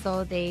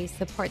also they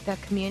support the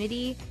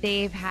community.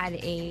 They've had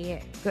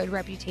a good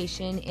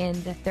reputation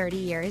in the 30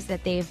 years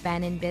that they've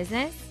been in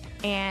business.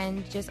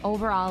 And just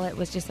overall, it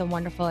was just a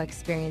wonderful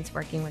experience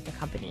working with the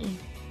company.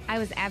 I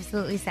was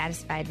absolutely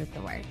satisfied with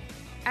the work.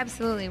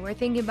 Absolutely. We're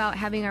thinking about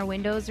having our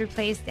windows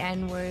replaced,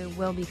 and we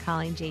will be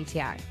calling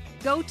JTR.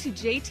 Go to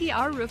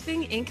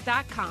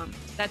jtrroofinginc.com.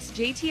 That's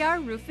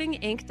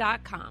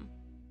jtrroofinginc.com.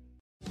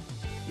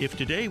 If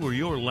today were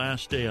your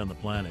last day on the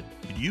planet,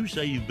 could you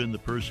say you've been the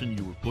person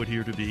you were put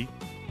here to be?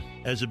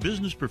 As a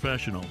business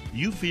professional,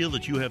 you feel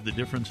that you have the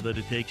difference that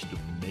it takes to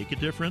make a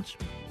difference?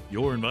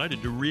 You're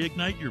invited to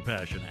reignite your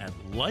passion at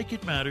Like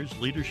It Matters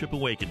Leadership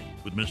Awakening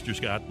with Mr.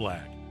 Scott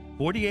Black.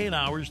 48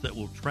 hours that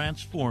will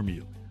transform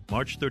you.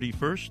 March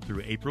 31st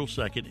through April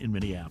 2nd in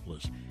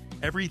Minneapolis.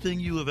 Everything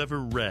you have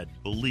ever read,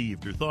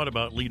 believed, or thought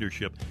about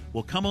leadership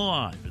will come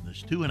alive in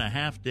this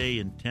 2.5-day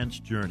intense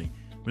journey.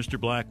 Mr.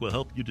 Black will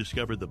help you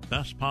discover the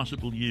best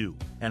possible you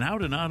and how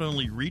to not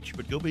only reach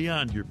but go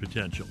beyond your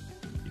potential.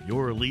 If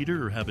you're a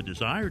leader or have a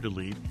desire to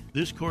lead,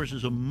 this course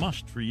is a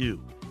must for you.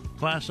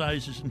 Class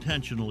size is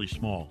intentionally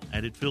small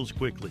and it fills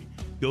quickly.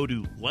 Go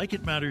to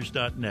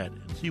likeitmatters.net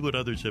and see what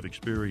others have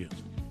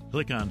experienced.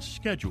 Click on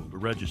Schedule to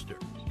register.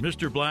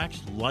 Mr.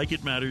 Black's Like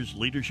It Matters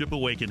Leadership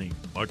Awakening,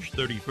 March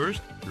 31st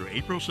through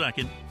April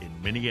 2nd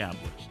in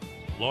Minneapolis.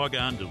 Log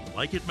on to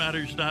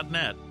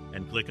likeitmatters.net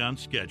and click on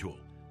Schedule.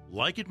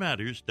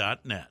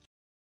 likeitmatters.net.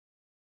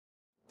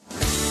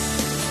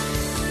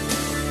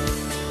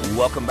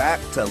 Welcome back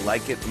to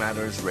Like It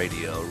Matters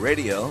Radio.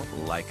 Radio,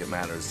 like it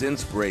matters,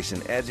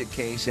 inspiration,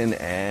 education,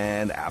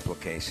 and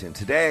application.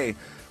 Today,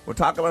 we're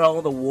talking about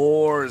all the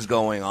wars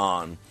going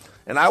on.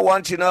 And I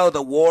want you to know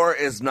the war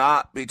is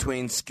not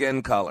between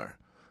skin color.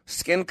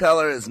 Skin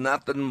color is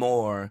nothing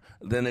more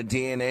than a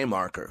DNA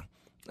marker.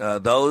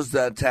 Those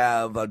that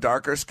have a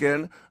darker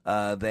skin,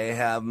 they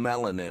have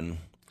melanin.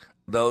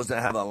 Those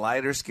that have a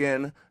lighter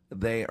skin,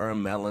 they are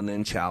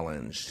melanin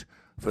challenged.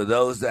 For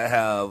those that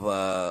have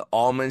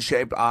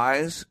almond-shaped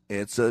eyes,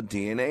 it's a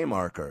DNA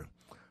marker.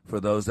 For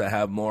those that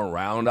have more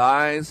round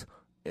eyes,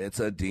 it's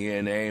a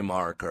DNA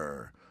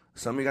marker.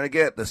 Some of you got to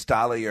get the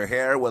style of your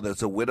hair, whether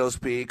it's a widow's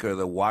peak or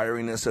the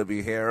wiriness of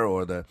your hair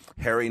or the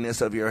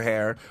hairiness of your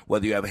hair,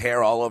 whether you have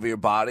hair all over your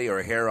body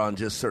or hair on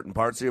just certain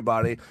parts of your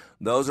body.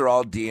 Those are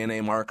all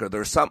DNA marker.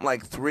 There's something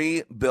like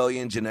 3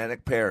 billion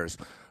genetic pairs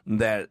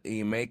that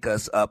make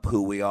us up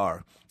who we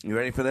are. You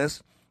ready for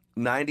this?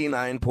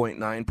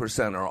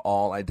 99.9% are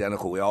all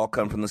identical. We all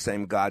come from the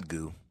same God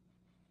goo.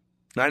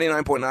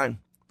 99.9.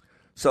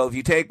 So if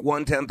you take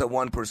 0.1 of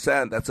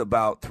 1%, that's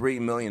about 3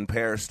 million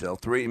pairs still.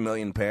 3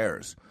 million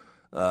pairs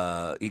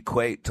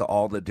equate to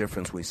all the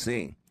difference we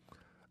see.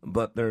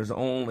 But there's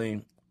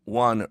only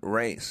one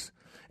race.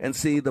 And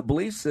see, the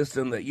belief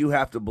system that you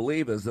have to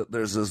believe is that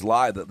there's this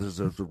lie that there's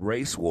a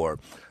race war.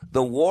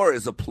 The war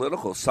is a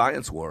political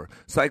science war.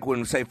 It's like when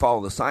we say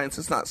follow the science,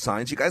 it's not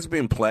science. You guys are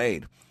being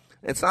played.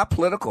 It's not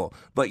political,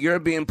 but you're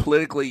being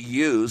politically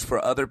used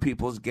for other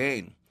people's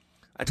gain.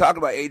 I talk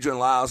about Adrian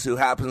Lyles, who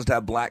happens to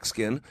have black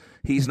skin.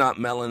 He's not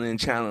melanin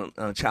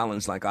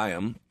challenged like I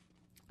am.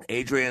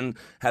 Adrian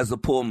has the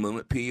pull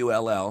movement,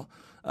 P-U-L-L.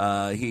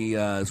 He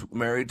is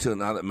married to,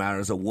 now that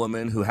matters, a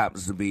woman who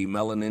happens to be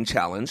melanin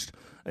challenged.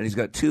 And he's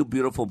got two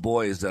beautiful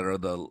boys that are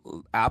the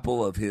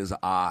apple of his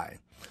eye.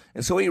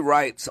 And so he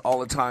writes all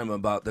the time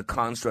about the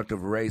construct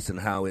of race and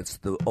how it's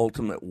the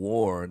ultimate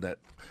war that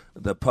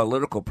the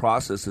political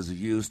process is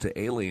used to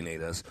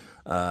alienate us,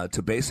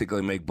 to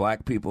basically make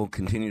black people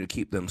continue to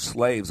keep them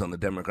slaves on the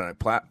Democratic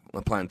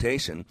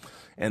plantation,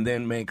 and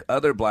then make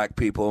other black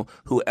people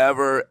who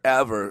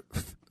ever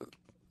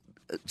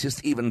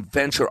just even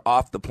venture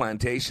off the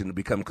plantation to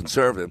become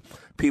conservative.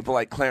 People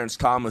like Clarence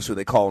Thomas, who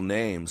they call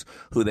names,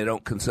 who they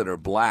don't consider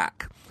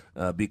black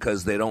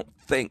because they don't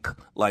think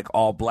like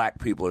all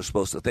black people are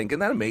supposed to think.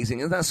 Isn't that amazing?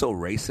 Isn't that so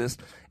racist?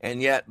 And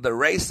yet the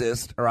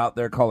racists are out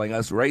there calling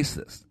us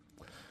racist.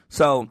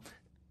 So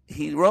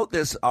he wrote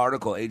this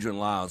article, Adrian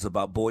Lyles,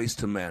 about Boys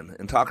to Men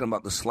and talking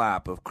about the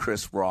slap of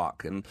Chris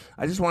Rock. And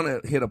I just want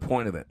to hit a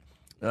point of it.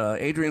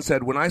 Adrian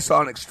said, when I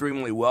saw an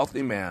extremely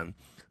wealthy man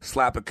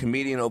slap a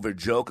comedian over a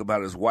joke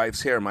about his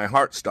wife's hair, my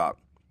heart stopped.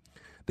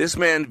 This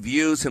man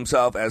views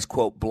himself as,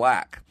 quote,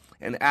 black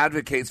and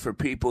advocates for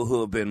people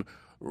who have been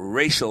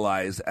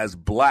racialized as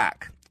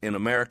black in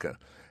America.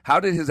 How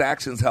did his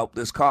actions help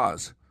this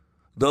cause?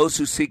 Those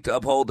who seek to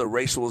uphold the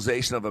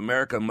racialization of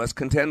America must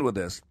contend with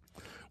this.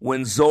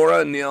 When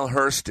Zora Neale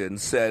Hurston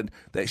said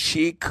that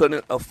she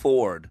couldn't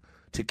afford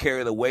to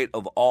carry the weight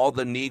of all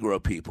the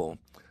Negro people,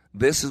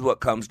 this is what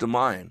comes to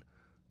mind.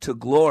 To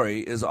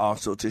glory is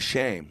also to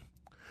shame.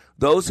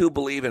 Those who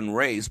believe in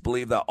race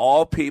believe that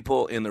all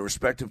people in the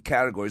respective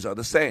categories are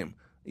the same.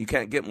 You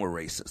can't get more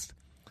racist.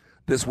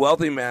 This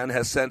wealthy man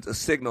has sent a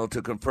signal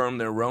to confirm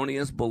the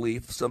erroneous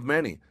beliefs of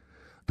many.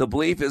 The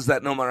belief is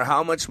that no matter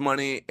how much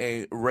money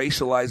a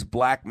racialized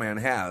black man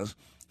has,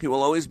 he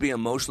will always be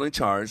emotionally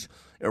charged,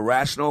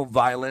 irrational,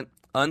 violent,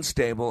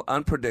 unstable,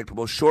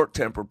 unpredictable,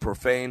 short-tempered,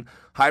 profane,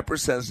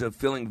 hypersensitive,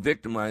 feeling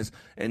victimized,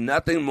 and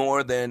nothing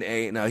more than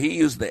now he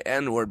used the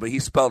N-word, but he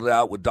spelled it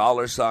out with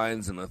dollar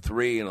signs and a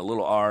 3 and a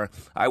little R.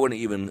 I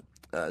wouldn't even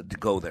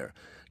go there.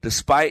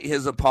 Despite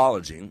his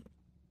apology,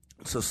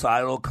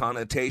 societal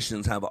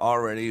connotations have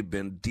already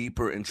been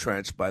deeper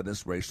entrenched by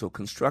this racial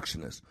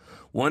constructionist.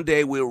 One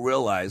day we'll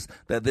realize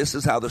that this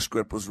is how the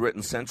script was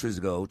written centuries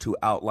ago to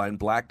outline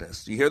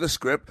blackness. You hear the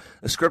script?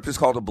 The script is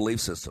called a belief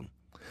system.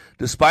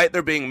 Despite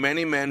there being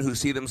many men who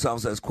see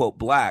themselves as, quote,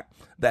 black,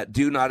 that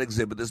do not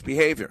exhibit this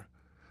behavior,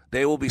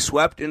 they will be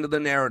swept into the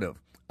narrative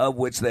of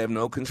which they have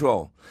no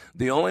control.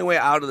 The only way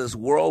out of this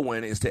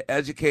whirlwind is to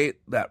educate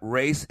that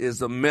race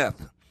is a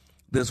myth.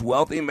 This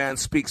wealthy man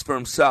speaks for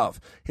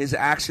himself. His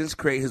actions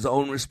create his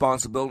own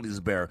responsibilities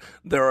to bear.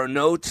 There are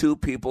no two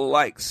people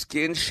alike.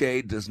 Skin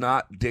shade does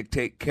not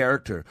dictate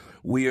character.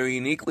 We are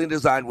uniquely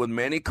designed with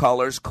many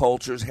colors,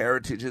 cultures,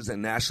 heritages,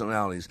 and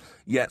nationalities,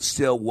 yet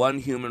still one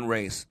human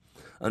race.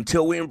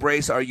 Until we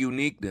embrace our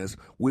uniqueness,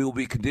 we will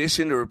be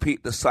conditioned to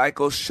repeat the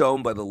cycles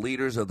shown by the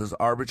leaders of these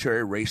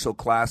arbitrary racial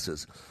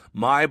classes.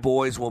 My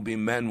boys will be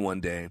men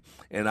one day,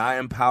 and I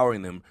am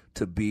empowering them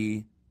to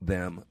be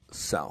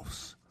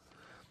themselves.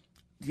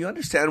 Do you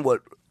understand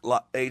what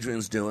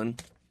Adrian's doing?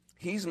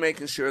 He's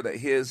making sure that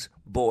his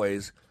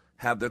boys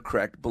have the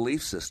correct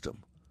belief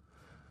system.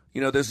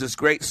 You know, there's this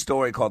great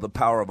story called The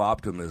Power of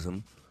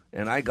Optimism,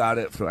 and I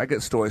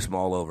get stories from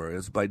all over.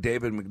 It's by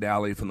David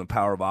McNally from The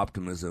Power of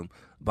Optimism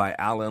by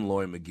Alan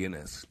Lloyd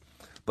McGinnis.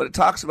 But it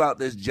talks about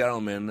this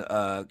gentleman,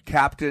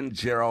 Captain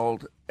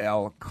Gerald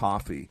L.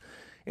 Coffey.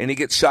 And he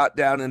gets shot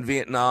down in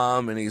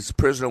Vietnam, and he's a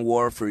prisoner of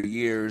war for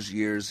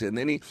years. And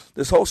then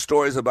this whole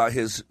story is about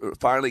his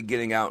finally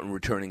getting out and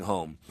returning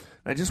home.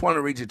 And I just want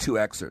to read you 2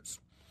 excerpts.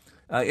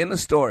 In the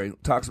story,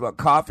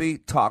 Coffey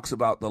talks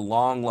about the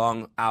long,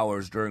 long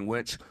hours during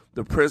which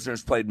the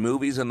prisoners played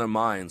movies in their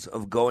minds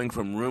of going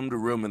from room to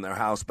room in their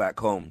house back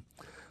home.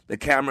 The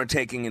camera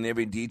taking in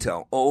every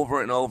detail.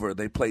 Over and over,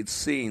 they played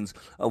scenes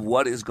of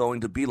what is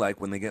going to be like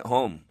when they get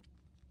home.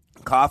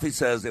 Coffey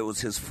says it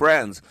was his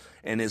friends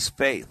and his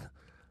faith.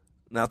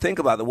 Now think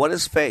about it. What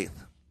is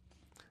faith?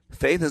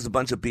 Faith is a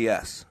bunch of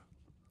BS.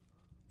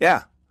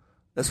 Yeah,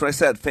 that's what I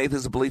said. Faith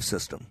is a belief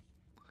system.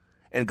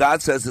 And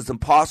God says it's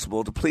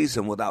impossible to please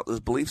him without this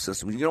belief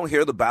system. You don't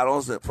hear the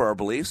battles for our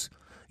beliefs?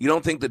 You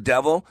don't think the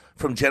devil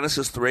from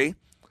Genesis 3?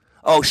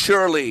 Oh,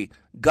 surely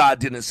God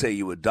didn't say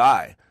you would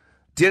die.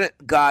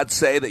 Didn't God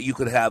say that you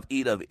could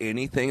eat of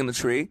anything in the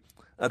tree?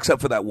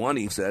 Except for that one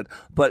Eve said.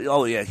 But,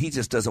 oh yeah, he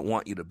just doesn't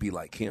want you to be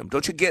like him.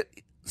 Don't you get...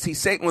 See,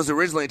 Satan was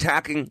originally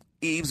attacking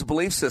Eve's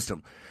belief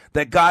system,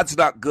 that God's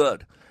not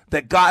good,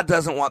 that God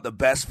doesn't want the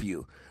best for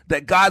you,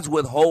 that God's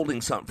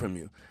withholding something from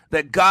you,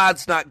 that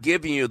God's not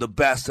giving you the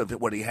best of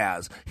what he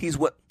has.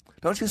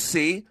 Don't you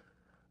see?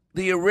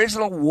 The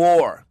original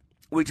war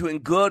between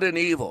good and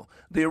evil.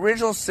 The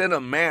original sin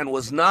of man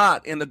was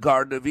not in the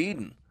Garden of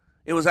Eden.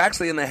 It was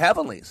actually in the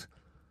heavenlies.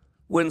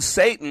 When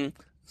Satan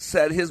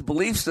said his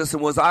belief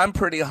system was, I'm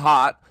pretty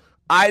hot,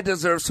 I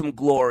deserve some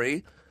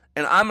glory,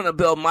 and I'm going to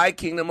build my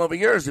kingdom over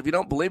yours. If you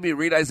don't believe me,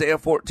 read Isaiah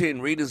 14,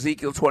 read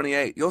Ezekiel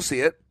 28. You'll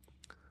see it.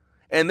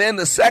 And then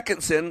the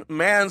second sin,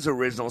 man's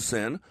original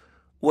sin,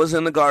 was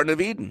in the Garden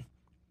of Eden,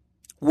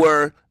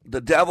 where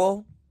the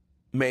devil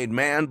made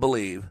man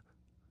believe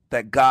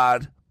that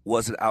God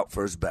wasn't out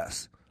for his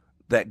best,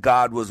 that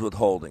God was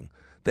withholding,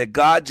 that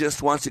God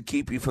just wants to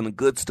keep you from the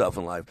good stuff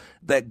in life,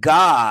 that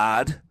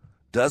God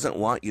doesn't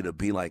want you to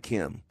be like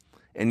him.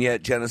 And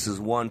yet Genesis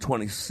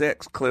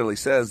 1:26 clearly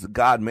says that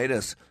God made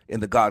us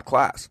in the God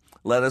class.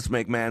 Let us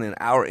make man in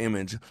our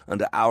image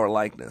unto our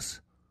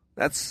likeness.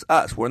 That's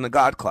us. We're in the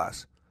God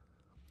class.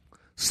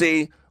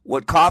 See,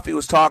 what Coffey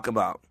was talking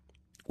about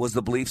was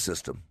the belief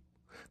system.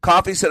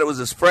 Coffey said it was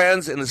his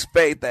friends and his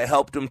faith that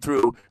helped him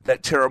through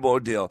that terrible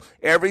ordeal.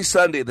 Every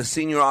Sunday, the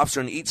senior officer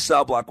in each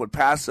cell block would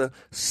pass a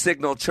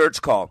signal church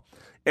call.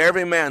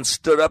 Every man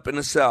stood up in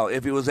the cell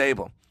if he was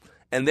able.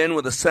 And then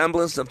with a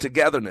semblance of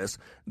togetherness,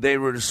 they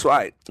would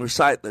recite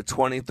the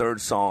 23rd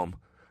Psalm.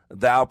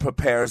 Thou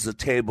preparest a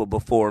table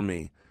before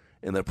me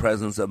in the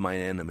presence of my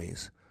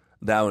enemies.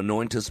 Thou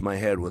anointest my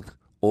head with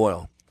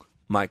oil.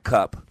 My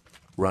cup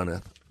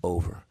runneth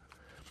over.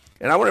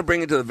 And I want to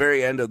bring it to the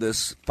very end of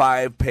this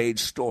 5-page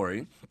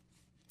story,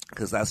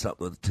 because that's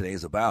what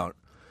today's about,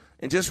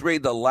 and just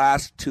read the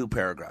last 2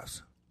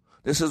 paragraphs.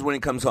 This is when he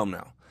comes home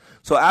now.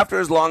 So after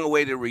his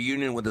long-awaited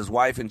reunion with his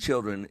wife and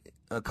children,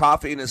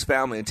 Coffey and his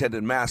family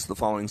attended Mass the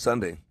following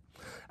Sunday.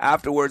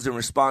 Afterwards, in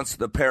response to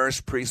the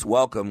parish priest's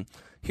welcome,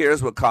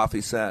 here's what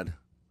Coffey said.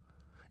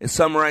 It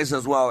summarizes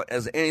as well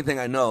as anything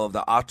I know of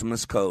the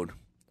optimist code.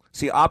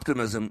 See,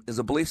 optimism is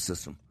a belief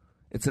system.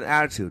 It's an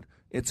attitude.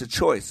 It's a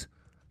choice.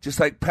 Just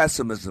like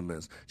pessimism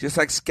is, just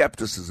like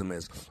skepticism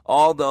is.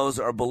 All those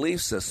are belief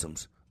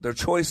systems. They're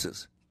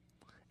choices.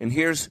 And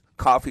here's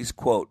Coffey's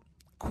quote.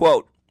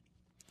 Quote,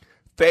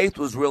 faith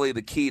was really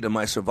the key to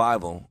my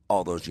survival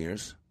all those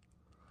years.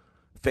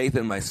 Faith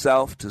in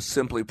myself to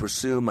simply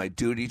pursue my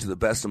duty to the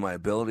best of my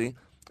ability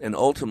and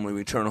ultimately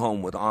return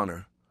home with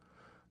honor.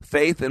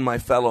 Faith in my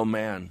fellow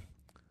man,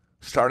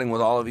 starting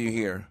with all of you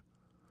here,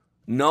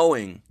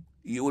 knowing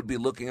you would be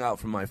looking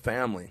out for my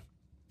family.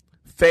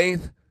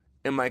 Faith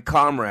in my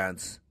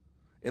comrades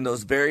in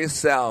those various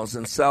cells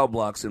and cell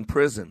blocks in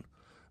prison,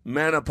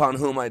 men upon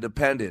whom I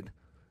depended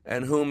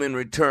and whom in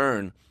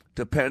return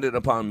depended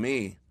upon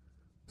me,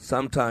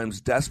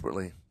 sometimes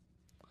desperately.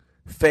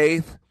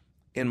 Faith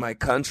in my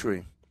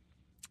country,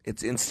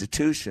 its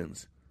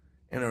institutions,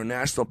 and our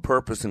national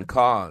purpose and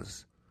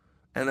cause.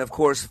 And of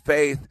course,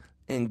 faith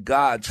in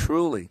God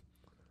truly.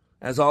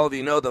 As all of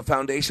you know, the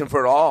foundation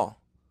for it all.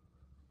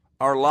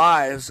 Our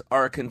lives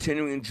are a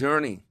continuing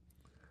journey.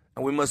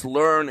 And we must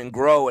learn and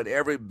grow at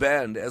every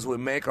bend as we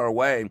make our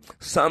way,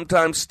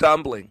 sometimes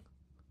stumbling,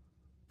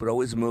 but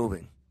always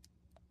moving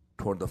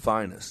toward the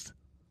finest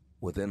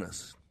within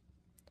us.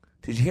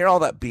 Did you hear all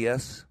that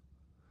BS?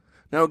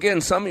 Now,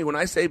 again, some of you, when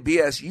I say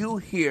BS, you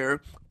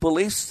hear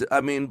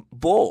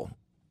bull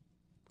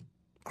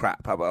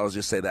crap. How about I'll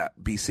just say that,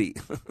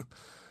 BC.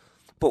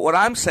 But what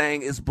I'm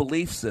saying is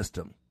belief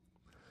system.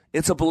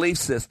 It's a belief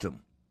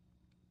system.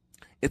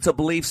 It's a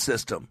belief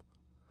system.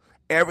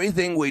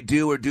 Everything we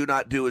do or do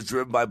not do is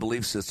driven by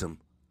belief system.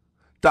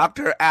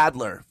 Dr.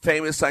 Adler,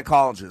 famous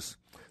psychologist,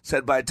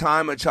 said by the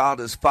time a child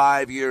is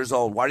 5 years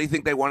old, why do you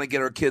think they want to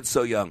get our kids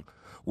so young?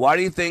 Why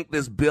do you think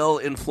this bill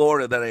in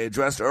Florida that I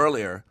addressed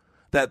earlier,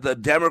 that the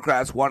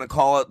Democrats want to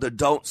call it the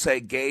Don't Say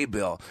Gay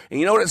bill? And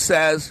you know what it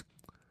says?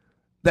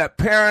 That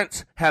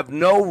parents have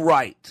no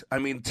right,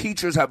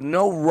 teachers have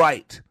no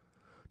right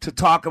to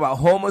talk about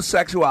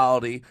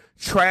homosexuality,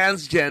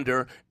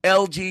 transgender,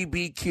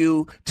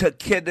 LGBTQ to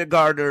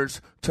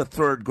kindergartners to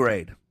 3rd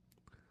grade.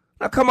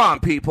 Now, come on,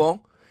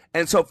 people.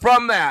 And so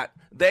from that,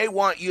 they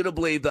want you to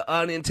believe the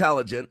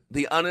unintelligent,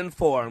 the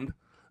uninformed,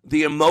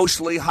 the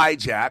emotionally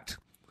hijacked,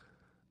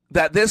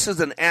 that this is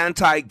an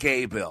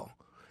anti-gay bill.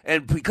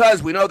 And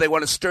because we know they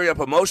want to stir you up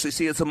emotionally,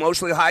 see, it's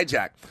emotionally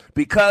hijacked.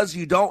 Because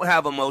you don't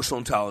have emotional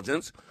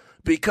intelligence,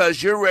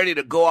 because you're ready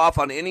to go off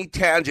on any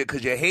tangent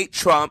because you hate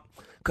Trump,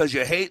 because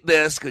you hate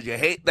this, because you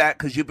hate that,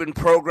 because you've been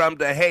programmed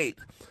to hate,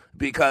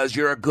 because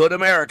you're a good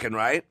American,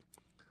 right?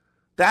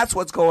 That's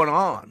what's going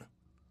on.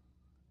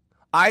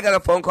 I got a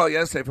phone call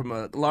yesterday from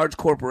a large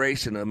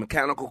corporation, a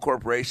mechanical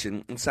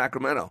corporation in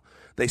Sacramento.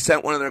 They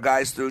sent one of their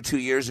guys through 2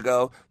 years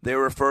ago. They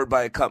were referred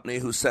by a company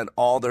who sent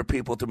all their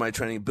people through my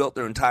training, built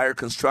their entire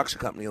construction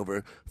company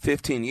over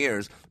 15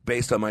 years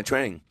based on my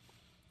training.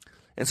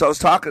 And so I was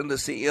talking to the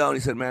CEO, and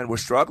he said, man, we're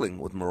struggling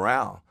with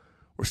morale.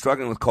 We're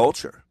struggling with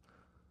culture.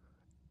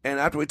 And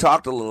after we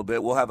talked a little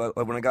bit, when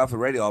I got off the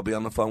radio, I'll be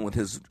on the phone with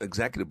his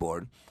executive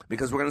board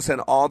because we're going to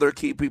send all their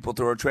key people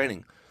through our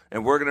training,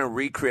 and we're going to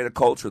recreate a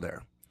culture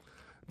there.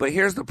 But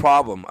here's the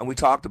problem, and we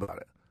talked about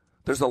it.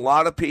 There's a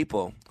lot of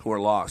people who are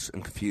lost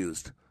and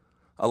confused.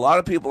 A lot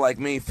of people like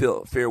me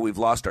fear we've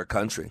lost our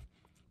country.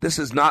 This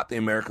is not the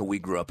America we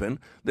grew up in.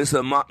 This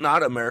is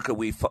not America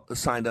we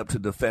signed up to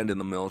defend in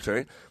the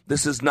military.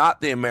 This is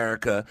not the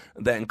America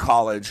that in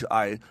college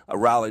I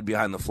rallied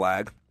behind the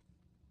flag.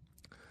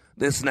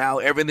 This now,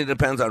 everything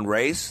depends on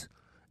race.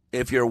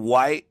 If you're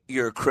white,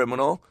 you're a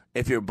criminal.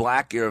 If you're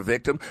black, you're a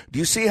victim. Do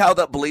you see how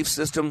that belief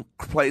system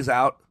plays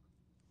out?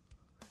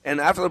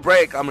 And after the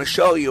break, I'm going to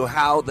show you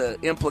how the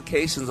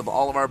implications of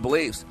all of our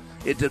beliefs.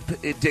 It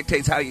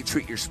dictates how you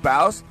treat your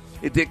spouse.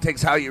 It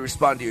dictates how you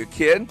respond to your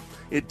kid.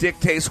 It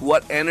dictates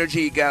what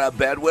energy you get out of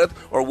bed with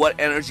or what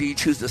energy you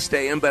choose to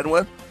stay in bed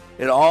with.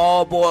 It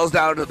all boils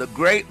down to the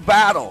great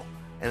battle.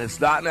 And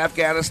it's not in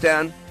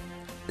Afghanistan.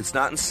 It's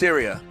not in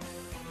Syria.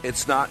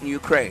 It's not in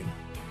Ukraine.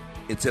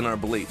 It's in our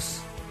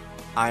beliefs.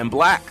 I am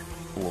Black.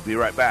 We'll be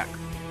right back.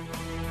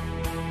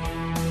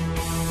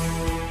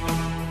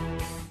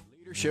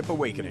 Leadership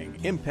Awakening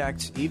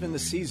impacts even the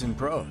seasoned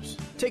pros.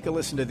 Take a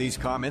listen to these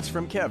comments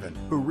from Kevin,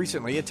 who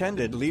recently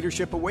attended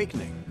Leadership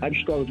Awakening. I've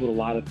struggled with a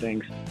lot of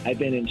things. I've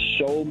been in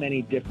so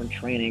many different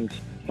trainings,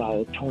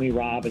 followed Tony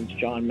Robbins,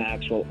 John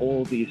Maxwell,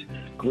 all these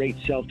great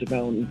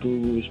self-development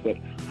gurus, but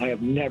I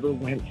have never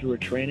went through a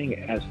training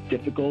as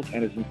difficult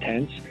and as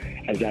intense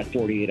as that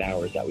 48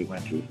 hours that we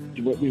went through.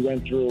 What we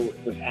went through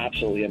was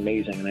absolutely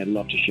amazing, and I'd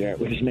love to share it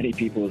with as many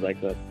people as I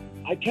could.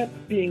 I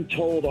kept being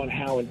told on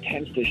how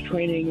intense this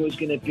training was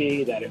going to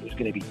be, that it was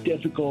going to be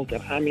difficult.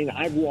 And I mean,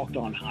 I've walked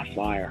on hot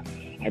fire.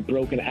 I've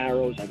broken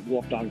arrows. I've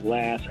walked on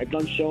glass. I've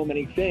done so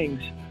many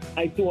things.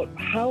 I thought,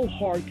 how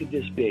hard could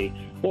this be?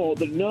 Well,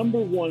 the number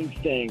one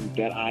thing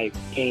that I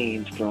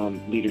gained from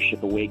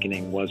Leadership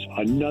Awakening was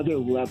another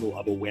level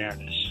of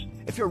awareness.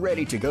 If you're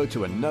ready to go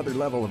to another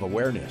level of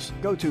awareness,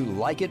 go to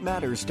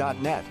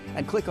likeitmatters.net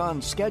and click on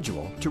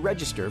Schedule to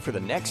register for the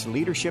next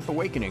Leadership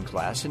Awakening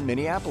class in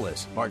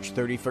Minneapolis, March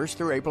 31st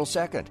through April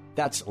 2nd.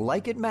 That's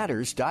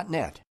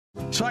likeitmatters.net.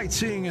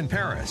 Sightseeing in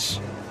Paris,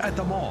 at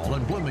the mall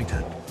in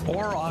Bloomington,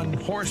 or on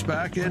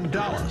horseback in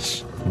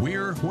Dallas.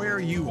 We're where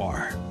you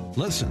are.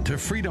 Listen to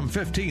Freedom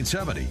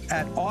 1570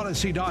 at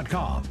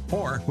Odyssey.com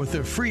or with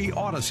the free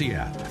Odyssey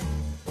app.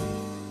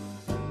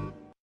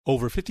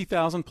 Over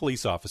 50,000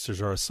 police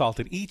officers are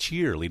assaulted each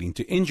year, leading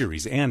to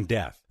injuries and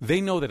death.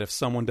 They know that if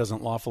someone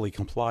doesn't lawfully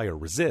comply or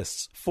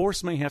resists,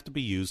 force may have to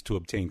be used to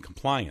obtain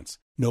compliance.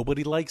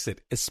 Nobody likes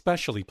it,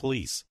 especially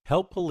police.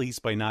 Help police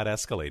by not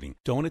escalating.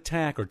 Don't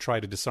attack or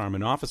try to disarm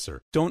an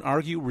officer. Don't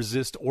argue,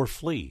 resist, or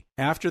flee.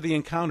 After the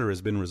encounter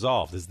has been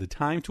resolved is the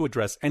time to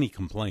address any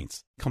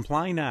complaints.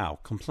 Comply now,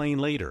 complain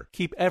later.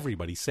 Keep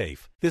everybody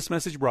safe. This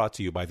message brought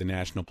to you by the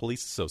National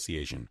Police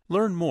Association.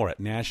 Learn more at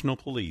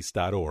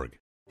nationalpolice.org.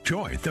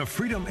 Join the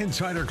Freedom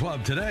Insider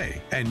Club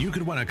today, and you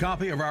could win a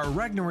copy of our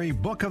Regnery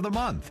Book of the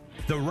Month,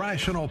 The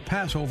Rational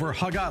Passover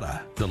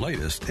Haggadah, the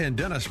latest in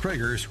Dennis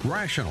Prager's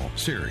Rational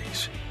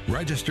series.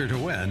 Register to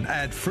win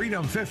at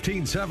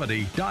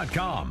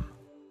freedom1570.com.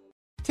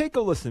 Take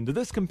a listen to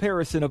this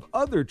comparison of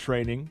other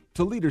training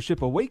to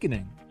Leadership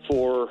Awakening.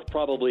 For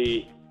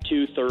probably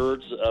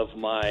 2/3 of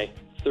my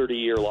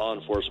 30-year law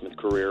enforcement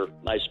career,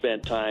 I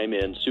spent time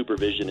in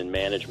supervision and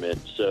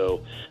management,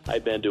 so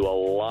I've been to a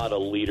lot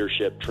of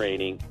leadership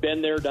training.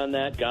 Been there, done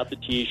that, got the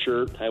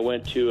T-shirt. I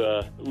went to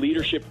a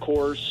leadership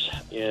course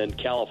in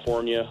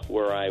California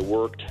where I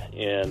worked,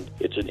 and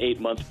it's an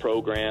 8-month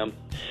program.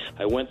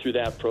 I went through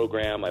that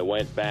program. I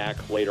went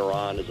back later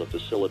on as a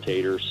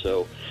facilitator,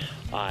 so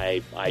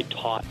I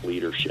taught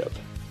leadership.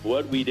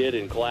 What we did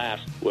in class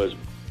was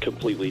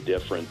completely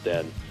different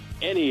than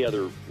any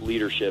other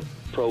leadership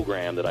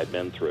program that I've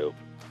been through.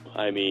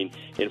 I mean,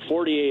 in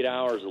 48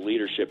 hours of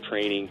leadership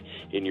training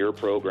in your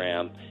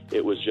program,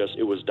 it was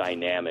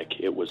dynamic.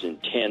 It was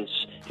intense.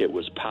 It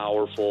was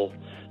powerful.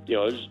 You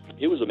know,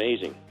 it was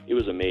amazing. It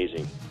was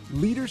amazing.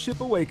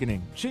 Leadership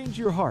Awakening. Change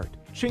your heart.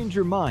 Change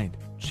your mind.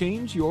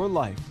 Change your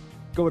life.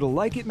 Go to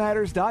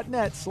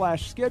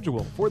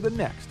likeitmatters.net/schedule for the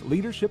next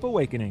Leadership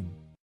Awakening.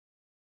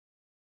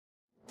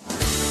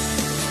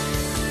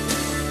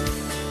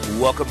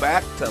 Welcome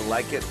back to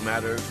Like It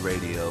Matters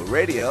Radio.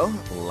 Radio,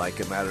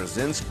 like it matters,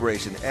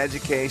 inspiration,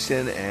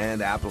 education,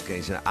 and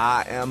application.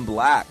 I am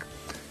Black.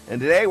 And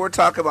today we're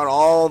talking about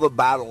all the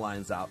battle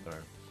lines out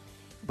there.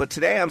 But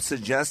today I'm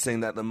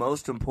suggesting that the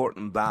most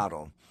important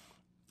battle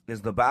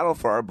is the battle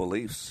for our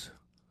beliefs.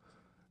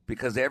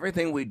 Because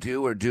everything we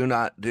do or do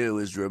not do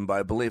is driven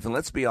by belief. And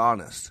let's be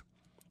honest.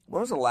 When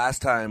was the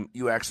last time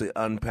you actually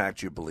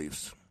unpacked your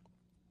beliefs?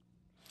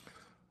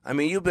 I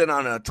mean, you've been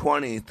on a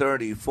 20,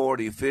 30,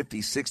 40,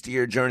 50,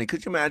 60-year journey.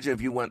 Could you imagine if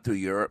you went through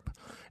Europe,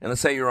 and let's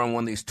say you're on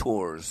one of these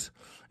tours,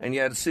 and you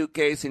had a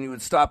suitcase, and you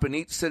would stop in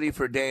each city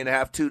for a day and a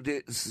half, 2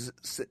 days,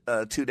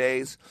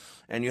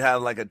 and you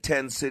have like a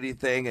 10-city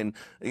thing, and,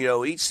 you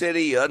know, each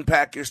city you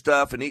unpack your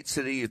stuff, and each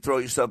city you throw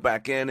your stuff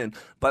back in, and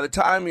by the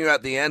time you're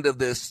at the end of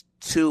this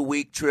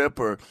 2-week trip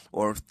or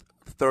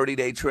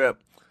 30-day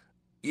trip,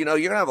 you know,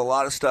 you're going to have a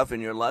lot of stuff in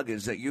your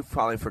luggage that you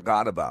probably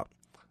forgot about,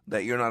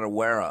 that you're not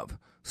aware of.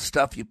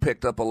 Stuff you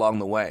picked up along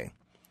the way.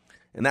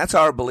 And that's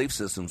how our belief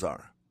systems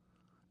are.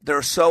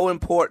 They're so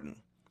important.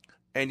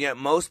 And yet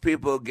most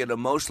people get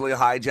emotionally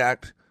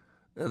hijacked.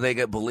 They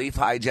get belief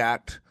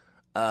hijacked.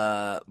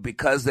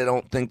 because they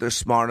don't think they're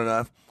smart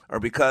enough, or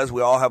because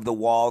we all have the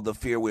wall, the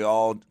fear we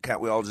all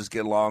just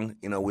get along.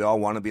 We all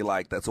want to be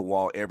liked. That's a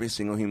wall every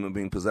single human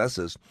being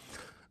possesses.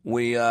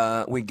 We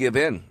give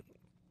in.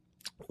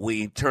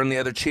 We turn the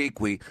other cheek.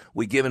 We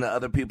give into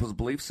other people's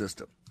belief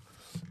system.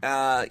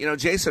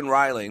 Jason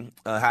Riley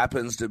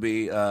happens to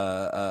be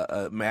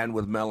a man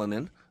with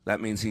melanin.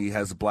 That means he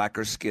has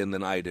blacker skin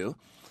than I do.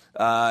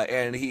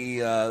 And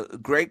he,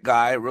 great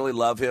guy, really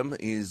love him.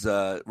 He's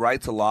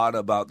writes a lot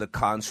about the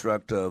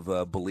construct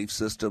of belief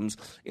systems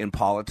in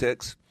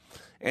politics.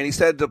 And he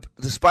said,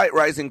 despite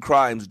rising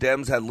crimes,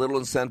 Dems had little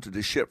incentive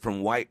to shift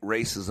from white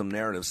racism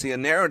narrative. See, a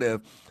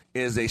narrative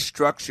is a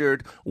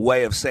structured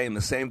way of saying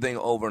the same thing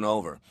over and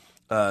over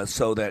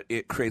so that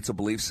it creates a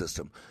belief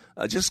system.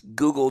 Just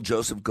Google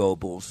Joseph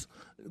Goebbels,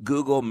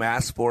 Google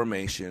mass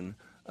formation,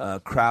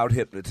 crowd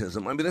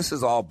hypnotism. I mean, this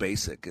is all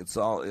basic. It's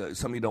all,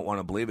 some of you don't want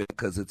to believe it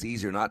because it's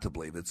easier not to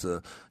believe. It's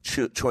a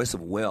choice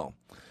of will.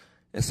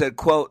 It said,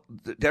 quote,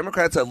 the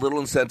Democrats had little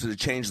incentive to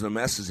change their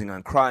messaging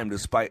on crime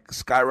despite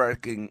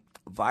skyrocketing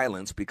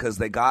violence because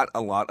they got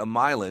a lot of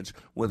mileage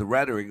with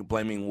rhetoric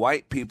blaming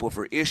white people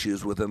for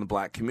issues within the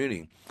black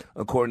community,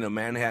 according to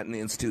Manhattan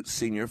Institute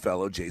senior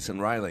fellow Jason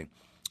Riley.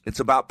 It's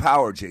about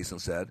power, Jason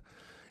said.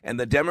 And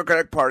the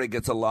Democratic Party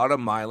gets a lot of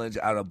mileage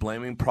out of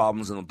blaming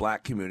problems in the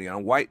black community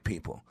on white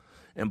people.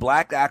 And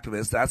black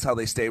activists, that's how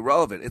they stay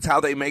relevant. It's how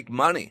they make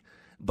money,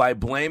 by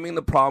blaming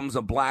the problems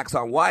of blacks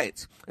on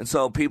whites. And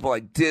so people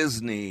like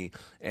Disney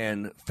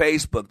and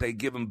Facebook, they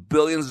give them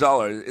billions of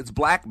dollars. It's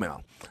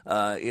blackmail.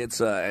 I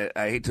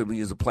hate to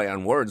use a play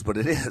on words, but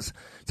it is.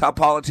 It's how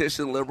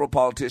politicians, liberal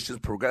politicians,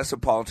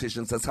 progressive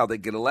politicians, that's how they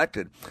get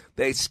elected.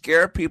 They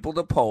scare people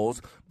to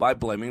polls by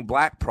blaming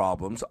black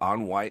problems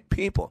on white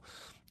people.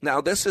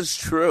 Now, this is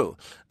true.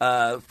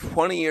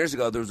 20 years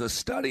ago, there was a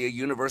study at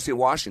University of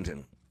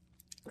Washington,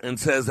 and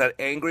says that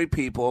angry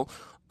people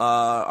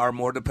are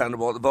more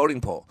dependable at the voting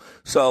poll.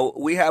 So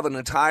we have an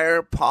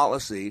entire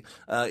policy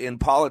in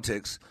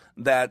politics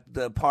that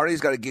the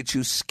party's got to get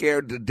you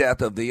scared to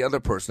death of the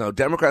other person. Now,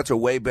 Democrats are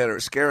way better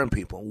at scaring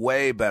people,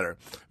 way better.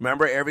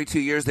 Remember, every 2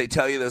 years they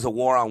tell you there's a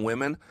war on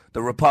women?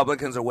 The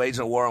Republicans are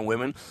waging a war on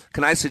women.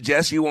 Can I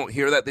suggest you won't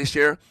hear that this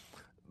year?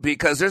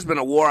 Because there's been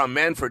a war on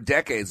men for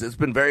decades. It's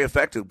been very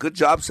effective. Good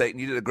job, Satan.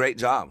 You did a great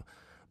job.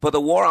 But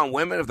the war on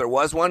women, if there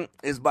was one,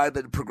 is by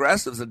the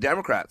progressives and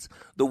Democrats.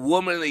 The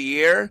Woman of the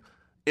Year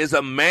is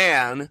a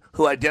man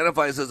who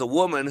identifies as a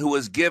woman who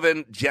was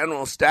given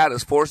general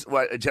status,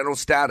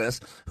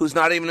 who's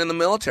not even in the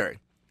military.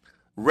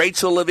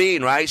 Rachel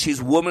Levine, right?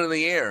 She's Woman of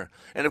the Year.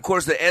 And, of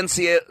course, the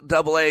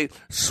NCAA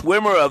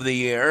Swimmer of the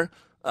Year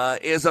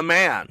is a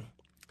man.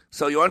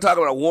 So you want to talk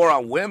about a war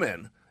on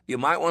women, you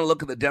might want to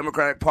look at the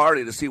Democratic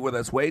Party to see where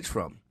that's waged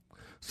from.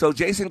 So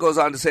Jason goes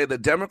on to say the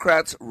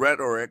Democrats'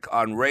 rhetoric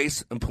on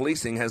race and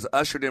policing has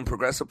ushered in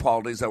progressive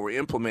policies that were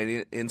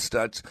implemented in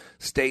states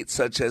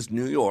such as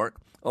New York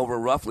over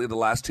roughly the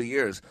last 2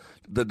 years.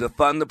 The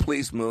Defund the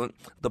Police movement,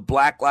 the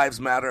Black Lives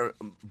Matter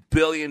 $1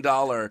 billion,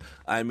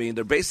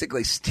 they're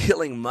basically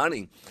stealing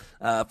money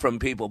from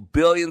people,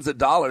 billions of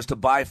dollars to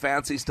buy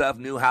fancy stuff,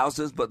 new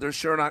houses, but they're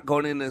sure not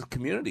going into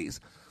communities.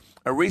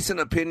 A recent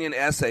opinion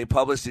essay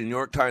published in New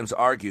York Times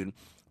argued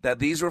that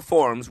these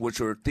reforms, which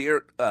were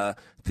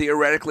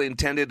theoretically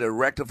intended to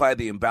rectify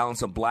the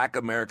imbalance of black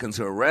Americans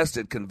who are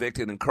arrested,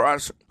 convicted, and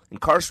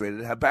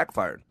incarcerated, have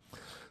backfired.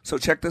 So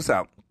check this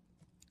out.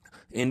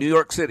 In New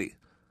York City,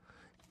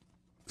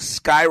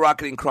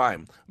 skyrocketing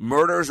crime.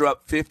 Murders are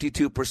up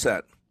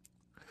 52%.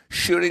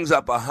 Shootings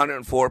up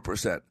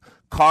 104%.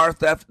 Car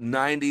theft,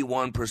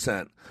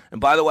 91%. And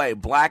by the way,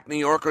 black New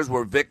Yorkers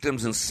were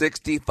victims in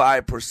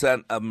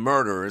 65% of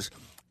murders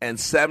and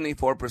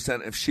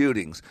 74% of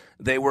shootings.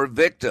 They were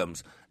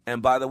victims.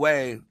 And by the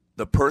way,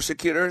 the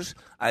persecutors,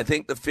 I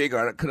think the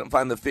figure, I couldn't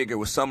find the figure,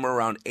 was somewhere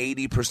around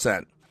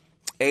 80%.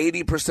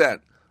 80%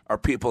 are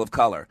people of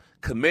color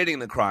committing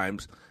the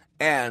crimes,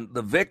 and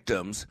the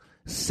victims,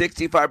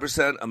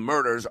 65% of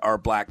murders are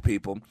black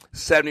people,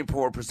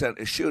 74%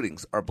 of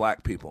shootings are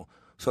black people.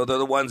 So they're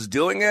the ones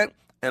doing it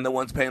and the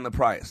ones paying the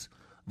price.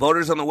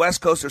 Voters on the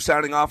West Coast are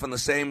sounding off on the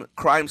same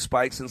crime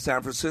spikes in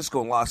San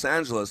Francisco and Los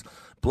Angeles,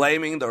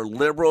 blaming their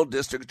liberal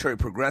district attorney,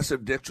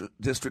 progressive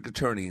district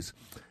attorneys.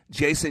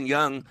 Jason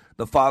Young,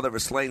 the father of a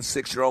slain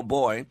 6-year-old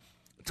boy,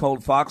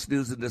 told Fox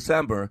News in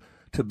December,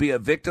 to be a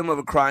victim of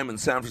a crime in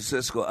San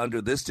Francisco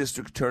under this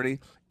district attorney,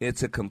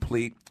 it's a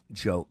complete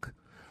joke.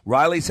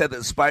 Riley said that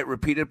despite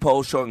repeated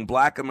polls showing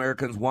black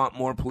Americans want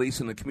more police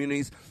in the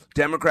communities,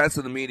 Democrats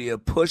and the media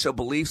push a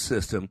belief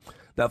system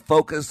that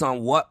focuses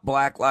on what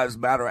Black Lives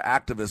Matter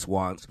activists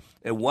want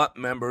and what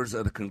members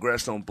of the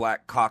Congressional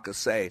Black Caucus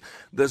say.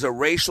 There's a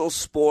racial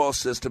spoil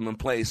system in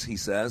place, he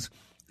says.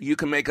 You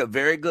can make a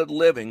very good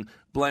living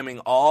blaming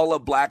all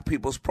of black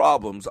people's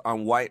problems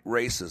on white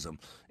racism.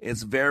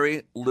 It's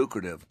very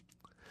lucrative.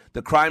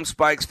 The crime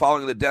spikes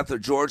following the death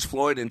of George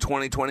Floyd in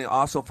 2020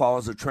 also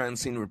follows a trend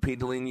seen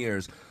repeatedly in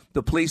years.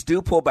 The police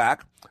do pull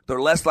back.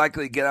 They're less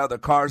likely to get out of their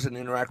cars and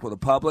interact with the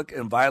public,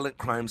 and violent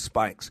crime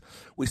spikes.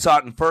 We saw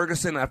it in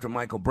Ferguson after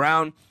Michael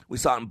Brown. We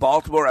saw it in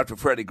Baltimore after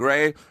Freddie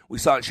Gray. We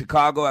saw it in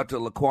Chicago after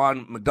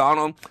Laquan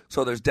McDonald.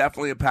 So there's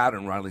definitely a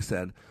pattern, Riley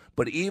said.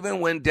 But even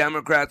when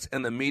Democrats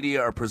and the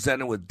media are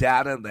presented with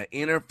data that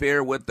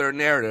interfere with their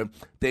narrative,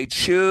 they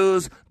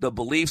choose the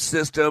belief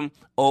system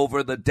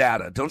over the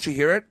data. Don't you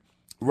hear it?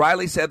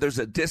 Riley said there's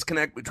a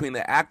disconnect between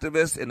the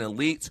activists and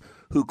elites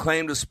who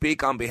claim to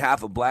speak on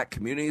behalf of black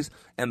communities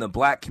and the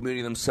black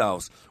community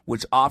themselves,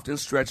 which often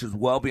stretches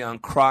well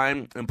beyond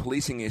crime and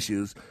policing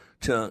issues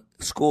to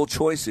school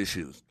choice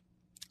issues,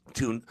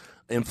 to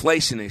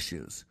inflation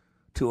issues,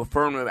 to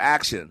affirmative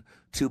action,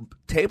 to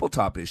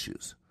tabletop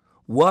issues.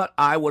 What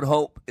I would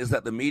hope is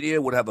that the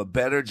media would have a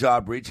better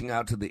job reaching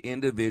out to the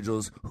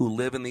individuals who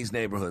live in these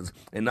neighborhoods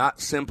and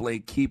not simply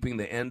keeping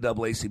the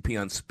NAACP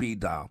on speed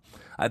dial.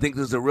 I think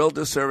there's a real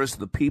disservice to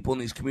the people in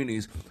these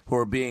communities who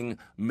are being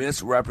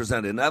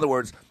misrepresented. In other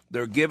words,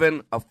 they're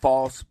given a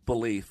false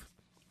belief.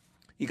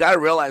 You got to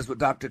realize what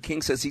Dr.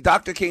 King says. See,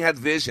 Dr. King had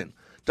vision.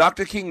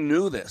 Dr. King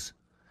knew this.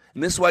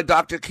 And this is why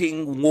Dr.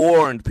 King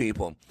warned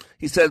people.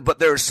 He said, but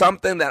there is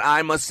something that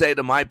I must say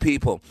to my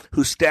people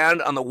who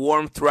stand on the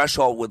warm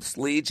threshold with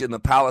liege in the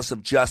palace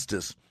of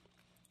justice.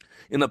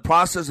 In the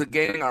process of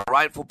gaining our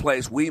rightful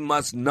place, we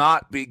must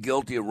not be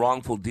guilty of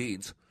wrongful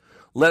deeds.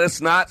 Let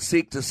us not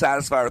seek to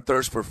satisfy our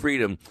thirst for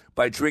freedom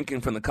by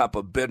drinking from the cup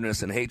of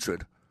bitterness and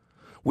hatred.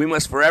 We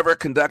must forever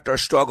conduct our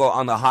struggle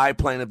on the high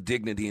plane of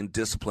dignity and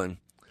discipline.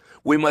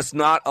 We must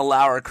not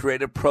allow our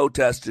creative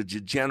protest to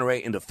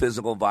degenerate into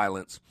physical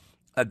violence.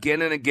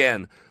 Again and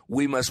again,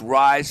 we must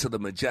rise to the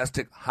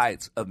majestic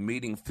heights of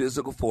meeting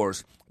physical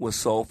force with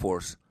soul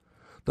force.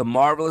 The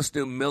marvelous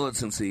new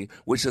militancy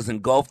which has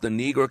engulfed the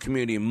Negro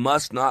community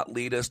must not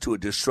lead us to a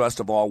distrust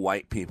of all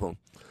white people.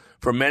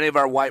 For many of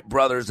our white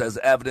brothers, as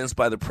evidenced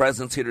by the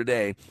presence here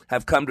today,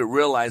 have come to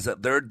realize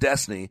that their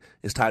destiny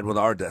is tied with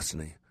our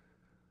destiny.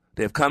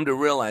 They have come to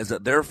realize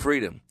that their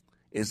freedom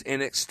is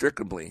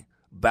inextricably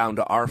bound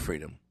to our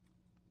freedom.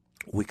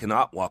 We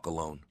cannot walk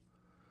alone.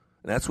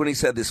 And that's when he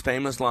said this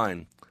famous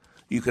line,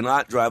 you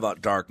cannot drive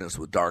out darkness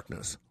with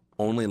darkness.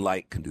 Only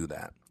light can do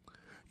that.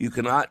 You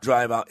cannot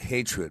drive out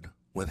hatred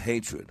with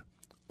hatred.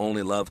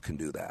 Only love can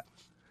do that.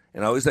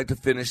 And I always like to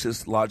finish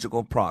this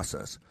logical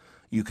process.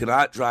 You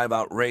cannot drive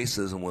out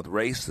racism with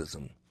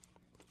racism.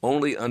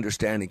 Only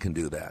understanding can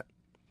do that.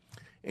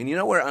 And you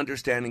know where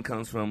understanding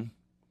comes from?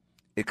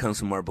 It comes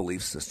from our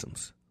belief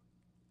systems.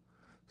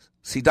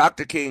 See,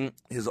 Dr. King,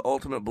 his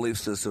ultimate belief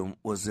system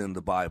was in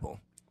the Bible,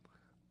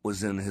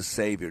 was in his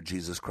Savior,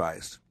 Jesus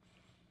Christ.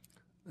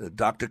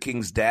 Dr.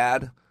 King's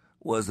dad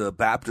was a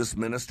Baptist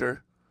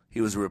minister.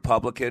 He was a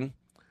Republican.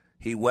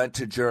 He went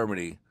to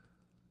Germany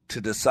to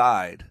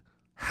decide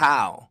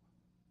how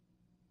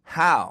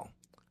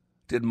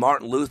did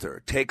Martin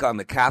Luther take on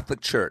the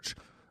Catholic Church,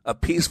 a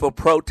peaceful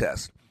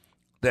protest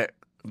that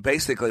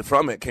basically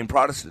from it came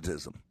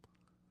Protestantism.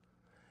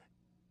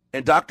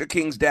 And Dr.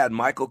 King's dad,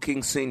 Michael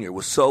King Sr.,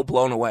 was so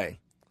blown away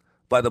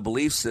by the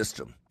belief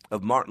system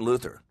of Martin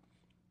Luther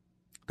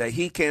that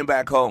he came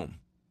back home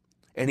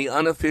and he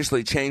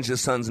unofficially changed his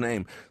son's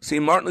name. See,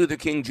 Martin Luther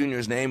King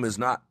Jr.'s name is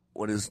not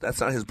that's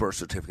not his birth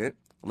certificate.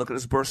 Look at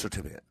his birth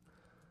certificate.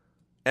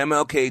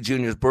 MLK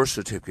Jr.'s birth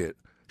certificate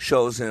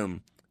shows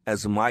him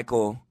as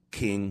Michael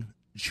King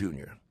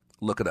Jr.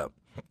 Look it up.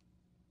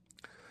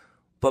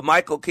 But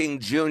Michael King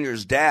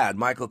Jr.'s dad,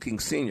 Michael King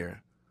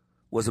Sr.,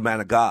 was a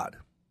man of God.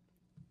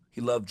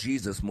 He loved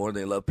Jesus more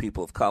than he loved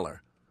people of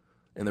color.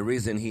 And the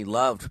reason he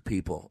loved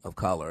people of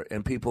color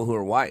and people who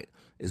are white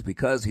is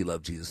because he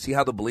loved Jesus. See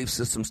how the belief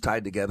system's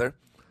tied together?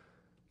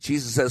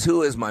 Jesus says,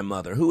 who is my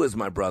mother? Who is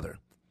my brother?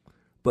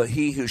 But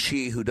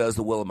she who does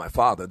the will of my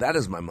Father, that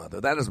is my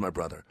mother, that is my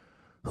brother.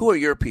 Who are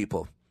your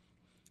people?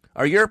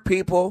 Are your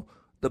people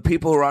the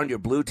people who are on your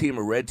blue team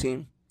or red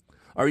team?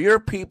 Are your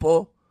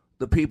people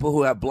the people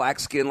who have black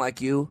skin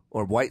like you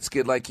or white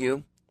skin like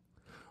you?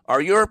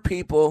 Are your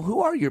people,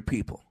 who are your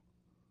people?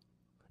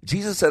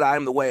 Jesus said, I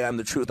am the way, I am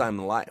the truth, I am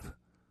the life.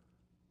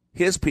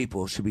 His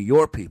people should be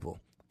your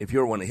people if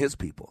you're one of his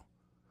people.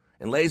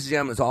 And ladies and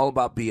gentlemen, it's all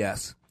about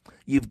BS.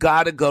 You've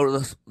got to go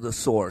to the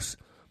source.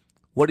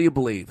 What do you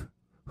believe?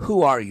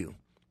 Who are you?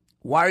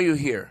 Why are you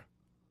here?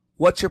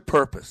 What's your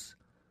purpose?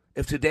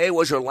 If today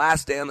was your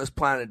last day on this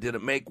planet, did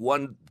it make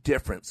one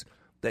difference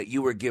that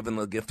you were given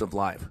the gift of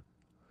life?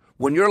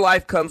 When your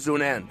life comes to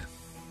an end,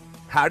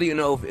 how do you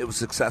know if it was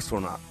successful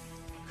or not?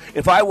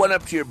 If I went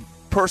up to your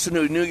person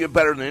who knew you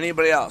better than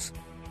anybody else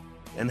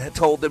and had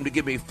told them to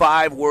give me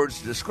 5 words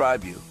to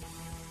describe you,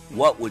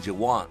 what would you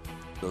want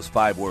those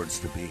 5 words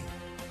to be?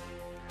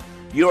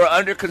 You are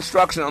under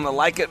construction on the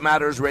Like It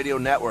Matters radio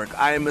network.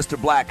 I am Mr.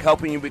 Black,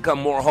 helping you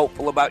become more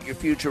hopeful about your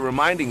future,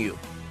 reminding you,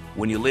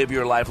 when you live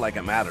your life like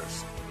it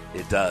matters,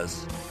 it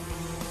does.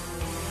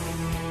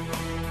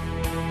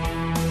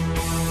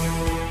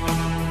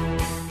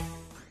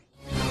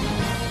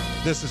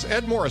 This is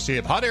Ed Morrissey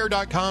of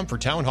HotAir.com for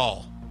Town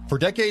Hall. For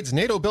decades,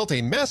 NATO built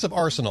a massive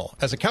arsenal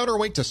as a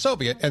counterweight to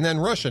Soviet and then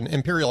Russian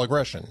imperial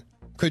aggression.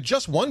 Could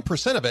just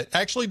 1% of it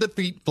actually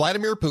defeat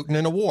Vladimir Putin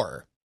in a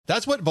war?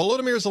 That's what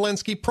Volodymyr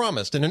Zelensky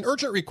promised in an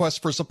urgent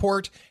request for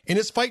support in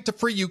his fight to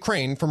free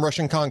Ukraine from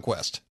Russian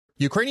conquest.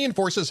 Ukrainian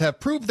forces have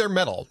proved their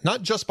mettle,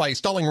 not just by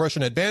stalling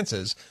Russian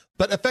advances,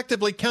 but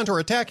effectively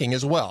counterattacking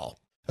as well.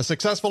 A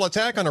successful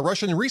attack on a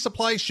Russian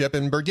resupply ship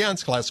in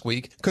Berdyansk last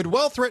week could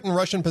well threaten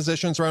Russian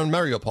positions around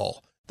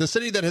Mariupol, the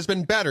city that has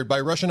been battered by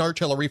Russian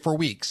artillery for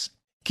weeks.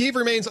 Kyiv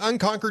remains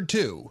unconquered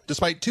too,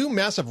 despite 2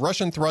 massive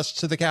Russian thrusts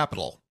to the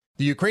capital.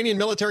 The Ukrainian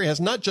military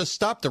has not just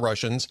stopped the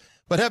Russians,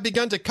 but have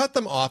begun to cut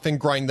them off and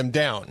grind them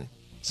down.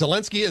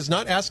 Zelensky is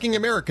not asking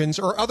Americans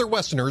or other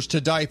Westerners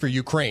to die for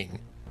Ukraine.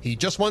 He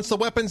just wants the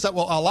weapons that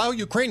will allow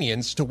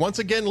Ukrainians to once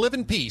again live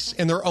in peace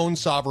in their own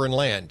sovereign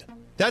land.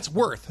 That's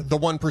worth the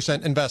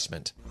 1%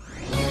 investment.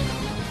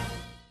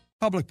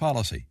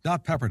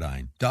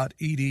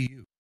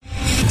 Publicpolicy.pepperdine.edu.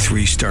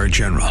 3-star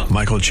General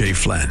Michael J.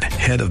 Flynn,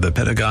 head of the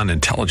Pentagon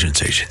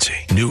Intelligence Agency,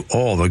 knew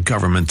all the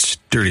government's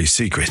dirty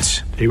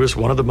secrets. He was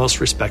one of the most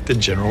respected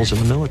generals in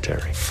the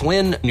military.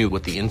 Flynn knew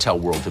what the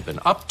intel world had been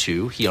up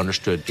to. He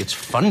understood its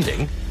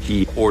funding.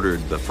 He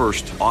ordered the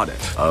first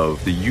audit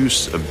of the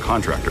use of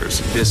contractors.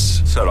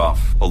 This set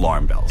off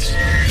alarm bells.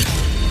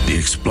 The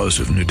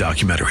explosive new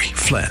documentary,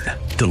 Flynn,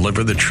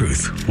 Deliver the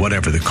Truth,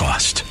 Whatever the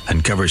Cost,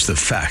 uncovers the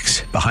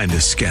facts behind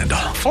this scandal.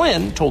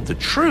 Flynn told the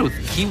truth.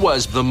 He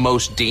was the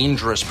most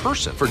dangerous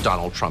person for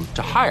Donald Trump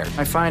to hire.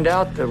 I find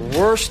out the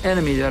worst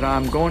enemy that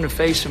I'm going to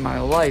face in my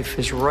life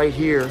is right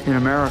here in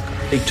America.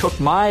 They took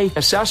my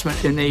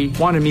assessment and they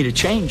wanted me to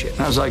change it.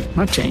 And I was like, I'm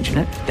not changing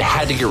it. They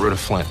had to get rid of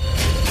Flynn.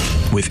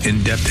 With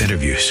in-depth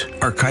interviews,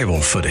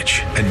 archival footage,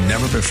 and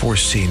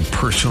never-before-seen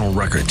personal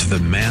records of the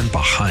man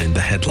behind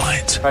the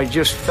headlines. I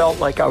just felt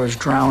like I was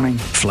drowning.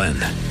 Flynn,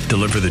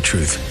 Deliver the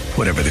Truth,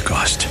 Whatever the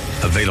Cost.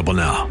 Available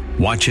now.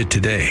 Watch it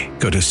today.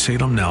 Go to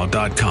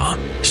salemnow.com.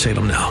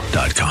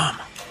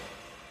 salemnow.com.